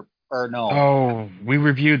color. Or no. Oh, we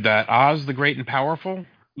reviewed that. Oz the Great and Powerful?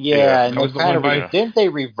 Yeah, and didn't they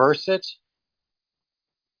reverse it?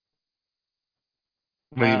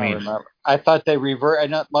 What do you mean? Remember. I thought they reversed.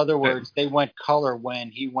 In other words, they went color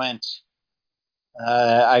when he went.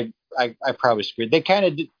 I probably screwed. They kind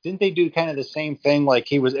of didn't they do kind of the same thing? Like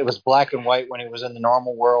it was black and white when he was in the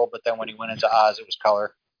normal world, but then when he went into Oz, it was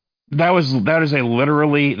color. That is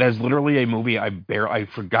literally a movie I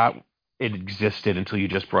forgot it existed until you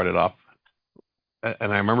just brought it up.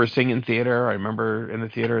 And I remember seeing it in theater. I remember in the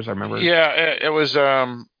theaters. Yeah, it was. I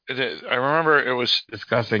remember it was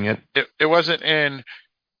discussing it. It wasn't in.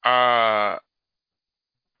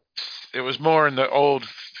 It was more in the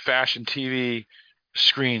old-fashioned TV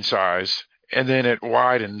screen size, and then it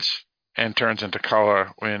widens and turns into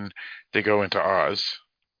color when they go into Oz.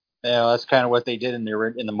 Yeah, that's kind of what they did in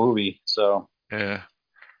the movie. So yeah.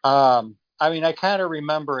 I mean, I kind of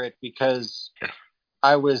remember it because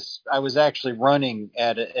I was actually running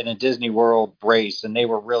in a Disney World race, and they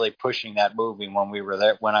were really pushing that movie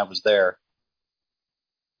when I was there.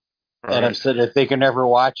 Right. And I'm sitting there thinking, never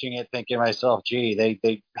watching it, thinking to myself, "Gee,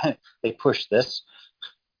 they pushed this."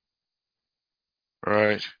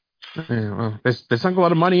 Right. Yeah, well, they sunk a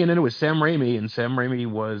lot of money in it. It was Sam Raimi, and Sam Raimi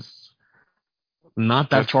was not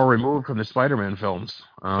that far removed from the Spider-Man films.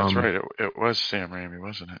 That's right. It was Sam Raimi,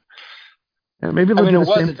 wasn't it? Yeah, maybe they'll do the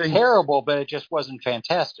same thing. It wasn't terrible, but it just wasn't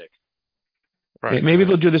fantastic. Right. Maybe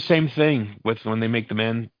they'll do the same thing with when they make the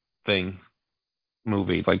Man Thing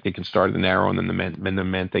movie. Like they can start at the narrow, and then the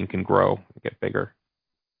Man Thing can grow and get bigger.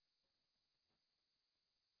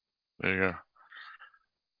 There you go.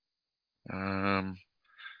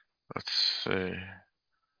 Let's see.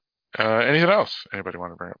 Anything else? Anybody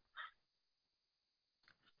want to bring up?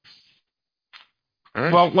 All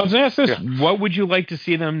right. Well, let's ask this: What would you like to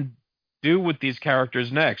see them do with these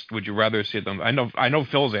characters next? Would you rather see them? I know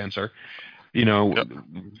Phil's answer.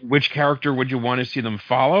 Which character would you want to see them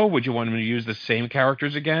follow? Would you want them to use the same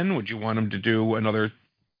characters again? Would you want them to do another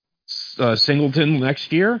Singleton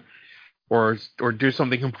next year, or do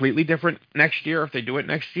something completely different next year if they do it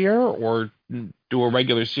next year, or do a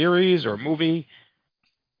regular series or a movie?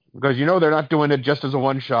 Because they're not doing it just as a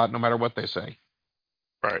one shot, no matter what they say.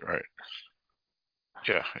 Right.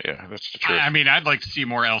 Yeah, that's the truth. I mean, I'd like to see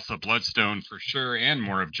more Elsa Bloodstone for sure, and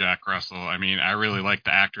more of Jack Russell. I mean, I really like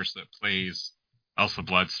the actress that plays Elsa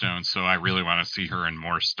Bloodstone, so I really want to see her in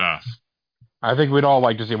more stuff. I think we'd all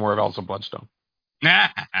like to see more of Elsa Bloodstone. Right.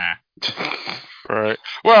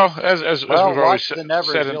 Well, as we've always watch the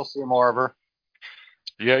Nevers, said, you'll see more of her.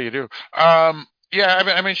 Yeah, you do. Yeah,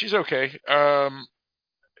 I mean, she's okay. I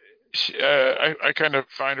kind of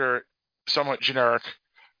find her somewhat generic,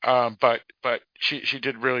 but she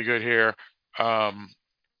did really good here. And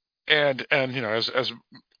as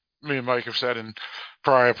me and Mike have said in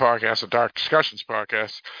prior podcasts, the Dark Discussions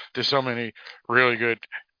podcast, there's so many really good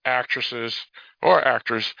actresses or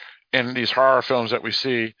actors in these horror films that we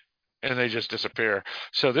see, and they just disappear.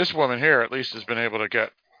 So this woman here at least has been able to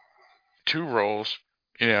get 2 roles,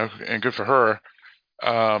 and good for her.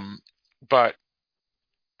 But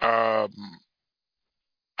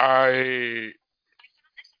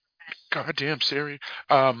goddamn Siri.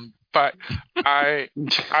 But I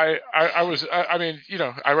mean,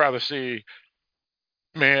 I'd rather see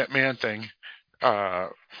Man Thing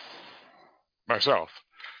myself.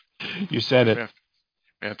 You said it.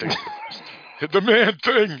 Man Thing. The Man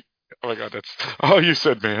Thing. Oh my God, you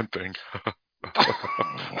said Man Thing.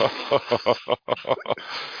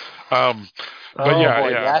 But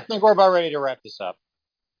yeah. I think we're about ready to wrap this up.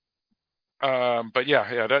 But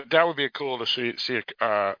yeah, that would be cool to see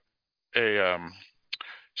a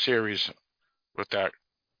series with that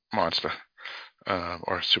monster,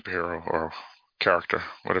 or superhero or character,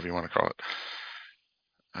 whatever you want to call it.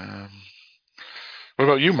 What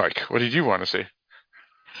about you, Mike? What did you want to see?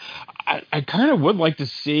 I kind of would like to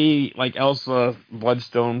see like Elsa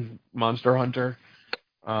Bloodstone Monster Hunter.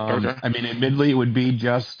 Okay. I mean, admittedly, it would be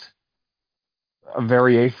just a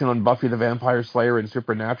variation on Buffy the Vampire Slayer and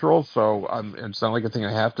Supernatural, so it's not like a thing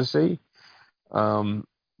I have to see.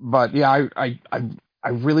 But yeah, I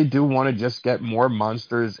really do want to just get more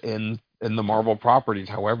monsters in the Marvel properties,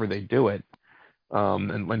 however they do it.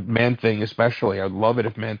 And like Man-Thing especially, I'd love it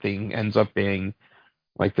if Man-Thing ends up being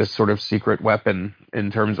like this sort of secret weapon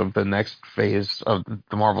in terms of the next phase of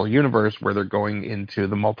the Marvel Universe, where they're going into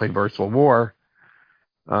the multiversal war.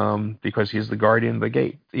 Because he's the guardian of the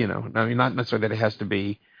gate, I mean, not necessarily that it has to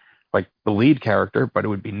be like the lead character, but it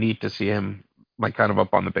would be neat to see him like kind of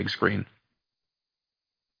up on the big screen.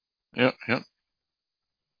 Yeah.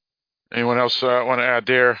 Anyone else want to add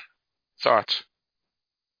their thoughts?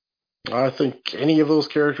 I think any of those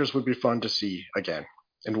characters would be fun to see again,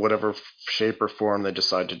 in whatever shape or form they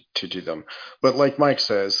decide to do them. But like Mike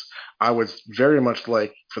says, I would very much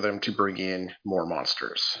like for them to bring in more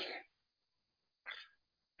monsters.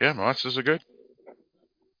 Yeah, monsters are good.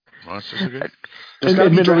 There's got to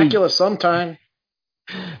be Dracula sometime.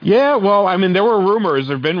 Yeah, well, I mean, there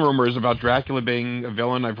have been rumors about Dracula being a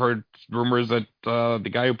villain. I've heard rumors that the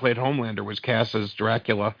guy who played Homelander was cast as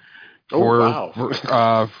Dracula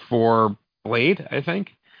for Blade, I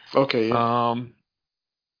think. Okay. Yeah.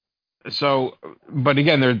 So, but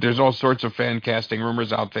again, there's all sorts of fan casting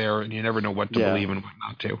rumors out there, and you never know what to believe and what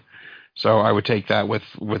not to. So I would take that with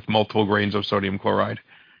multiple grains of sodium chloride.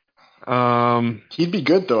 He'd be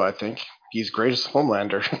good though, I think. He's great as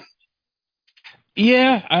Homelander.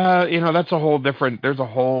 Yeah, that's a whole different. There's a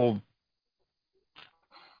whole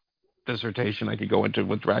dissertation I could go into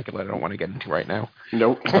with Dracula. I don't want to get into right now.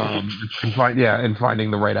 Nope. And finding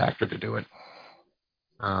the right actor to do it.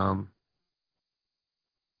 But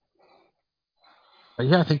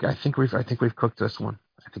yeah, I think we've cooked this one.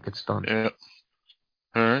 I think it's done. Yeah.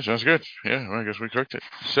 All right, sounds good. Yeah, well, I guess we cooked it.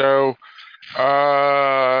 So,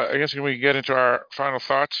 I guess we can get into our final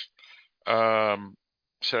thoughts.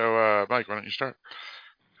 So, Mike, why don't you start?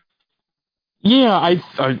 Yeah,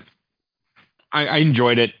 I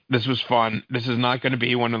enjoyed it. This was fun. This is not going to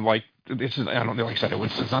be one of I don't know, like I said,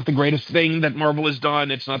 it's not the greatest thing that Marvel has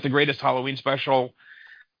done. It's not the greatest Halloween special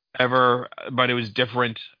ever, but it was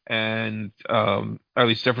different, and at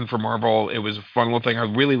least different for Marvel. It was a fun little thing. I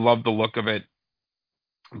really loved the look of it,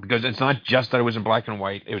 because it's not just that it was in black and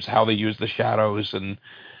white. It was how they used the shadows and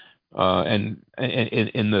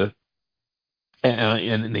in the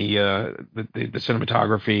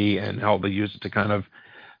cinematography, and how they used it to kind of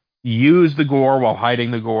use the gore while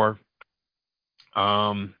hiding the gore.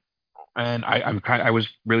 And I was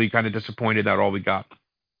really kind of disappointed that all we got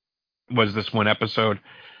was this one episode.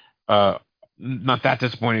 Not that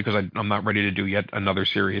disappointed, because I'm not ready to do yet another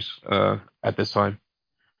series at this time.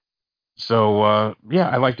 So yeah,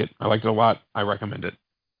 I liked it. I liked it a lot. I recommend it.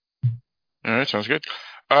 All right, sounds good.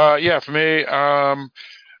 Yeah, for me,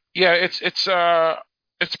 yeah, it's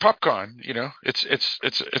popcorn. It's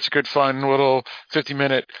a good fun little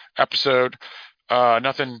 50-minute episode.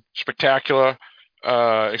 Nothing spectacular,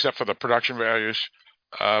 except for the production values.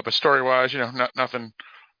 But story-wise, nothing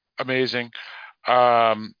amazing.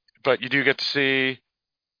 but you do get to see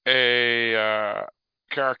a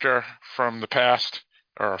character from the past,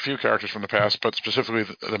 or a few characters from the past, but specifically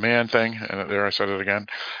the man thing. And there, I said it again.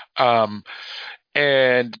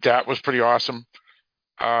 And that was pretty awesome.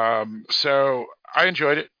 So I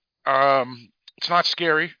enjoyed it. It's not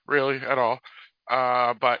scary, really, at all.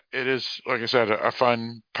 But it is, like I said, a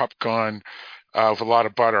fun popcorn with a lot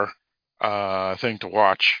of butter thing to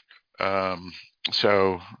watch.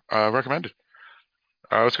 So recommend it.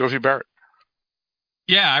 Let's go see Barrett.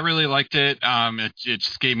 Yeah, I really liked it. It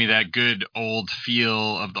just gave me that good old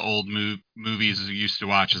feel of the old movies I used to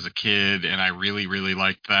watch as a kid, and I really, really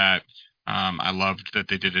liked that. I loved that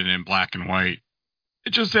they did it in black and white.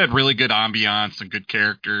 It just had really good ambiance and good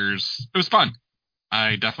characters. It was fun.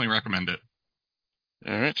 I definitely recommend it.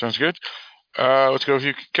 All right, sounds good. Let's go with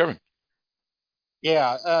you, Kevin.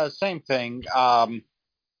 Yeah, same thing.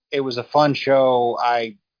 It was a fun show.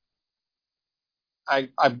 I'm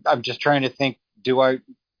just trying to think. I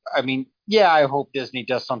mean, yeah, I hope Disney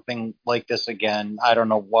does something like this again. I don't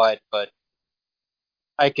know what, but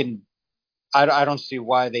I don't see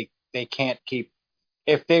why they can't keep.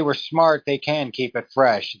 If they were smart, they can keep it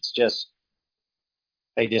fresh. It's just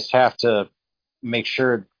they just have to make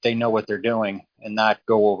sure they know what they're doing and not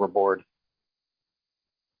go overboard.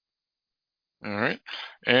 All right,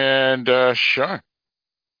 and Sean.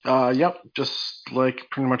 Yep, just like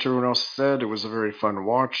pretty much everyone else said, it was a very fun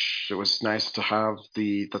watch. It was nice to have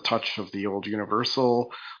the touch of the old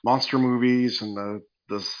Universal monster movies and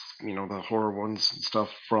the horror ones and stuff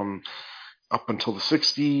from up until the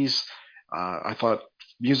 60s. I thought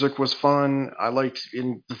music was fun. I liked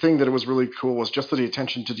the thing that it was really cool was just the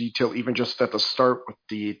attention to detail, even just at the start with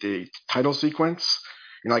the title sequence.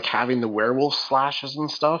 Like having the werewolf slashes and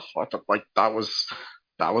stuff. I thought like that was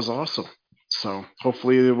awesome. So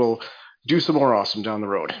hopefully they will do some more awesome down the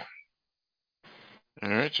road. All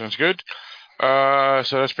right, sounds good. So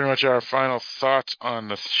that's pretty much our final thoughts on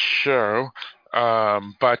the show.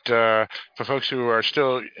 But for folks who are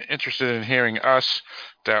still interested in hearing us,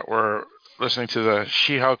 that were listening to the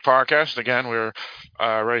She-Hulk podcast, again, we're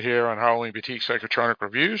right here on Halloween Boutique Psychotronic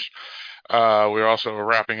Reviews. We're also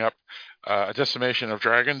wrapping up A Decimation of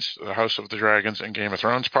Dragons, The House of the Dragons, and Game of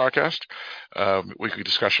Thrones podcast, weekly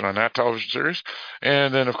discussion on that television series.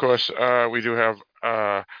 And then, of course, we do have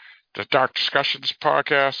the Dark Discussions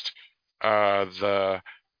podcast, the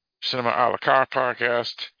Cinema a la carte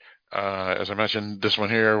podcast, as I mentioned, this one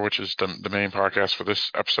here, which is the main podcast for this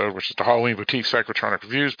episode, which is the Halloween Boutique Psychotronic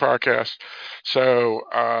Reviews podcast. So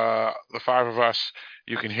the five of us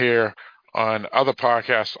you can hear on other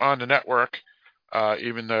podcasts on the network,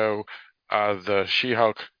 even though the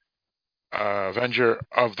She-Hulk Avenger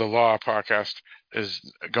of the Law podcast is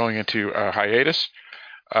going into a hiatus.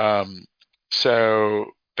 So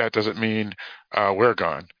that doesn't mean we're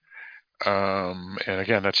gone. And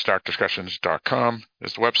again, that's darkdiscussions.com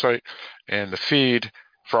is the website. And the feed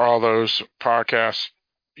for all those podcasts,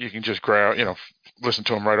 you can just listen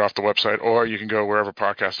to them right off the website, or you can go wherever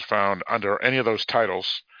podcasts are found under any of those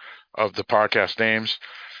titles of the podcast names.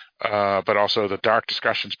 But also the Dark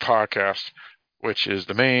Discussions podcast, which is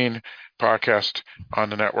the main podcast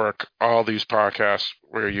on the network. All these podcasts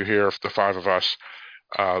where you hear the five of us,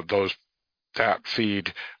 that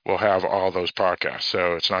feed will have all those podcasts.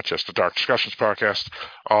 So it's not just the Dark Discussions podcast.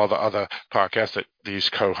 All the other podcasts that these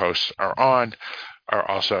co-hosts are on are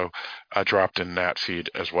also dropped in that feed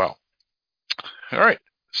as well. All right.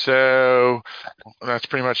 So that's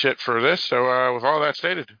pretty much it for this. So with all that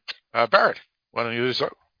stated, Barrett, why don't you do this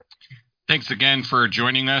up? Thanks again for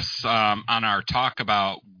joining us on our talk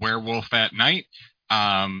about Werewolf at Night.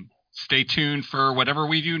 Stay tuned for whatever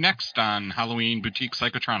we do next on Halloween Boutique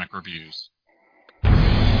Psychotronic Reviews.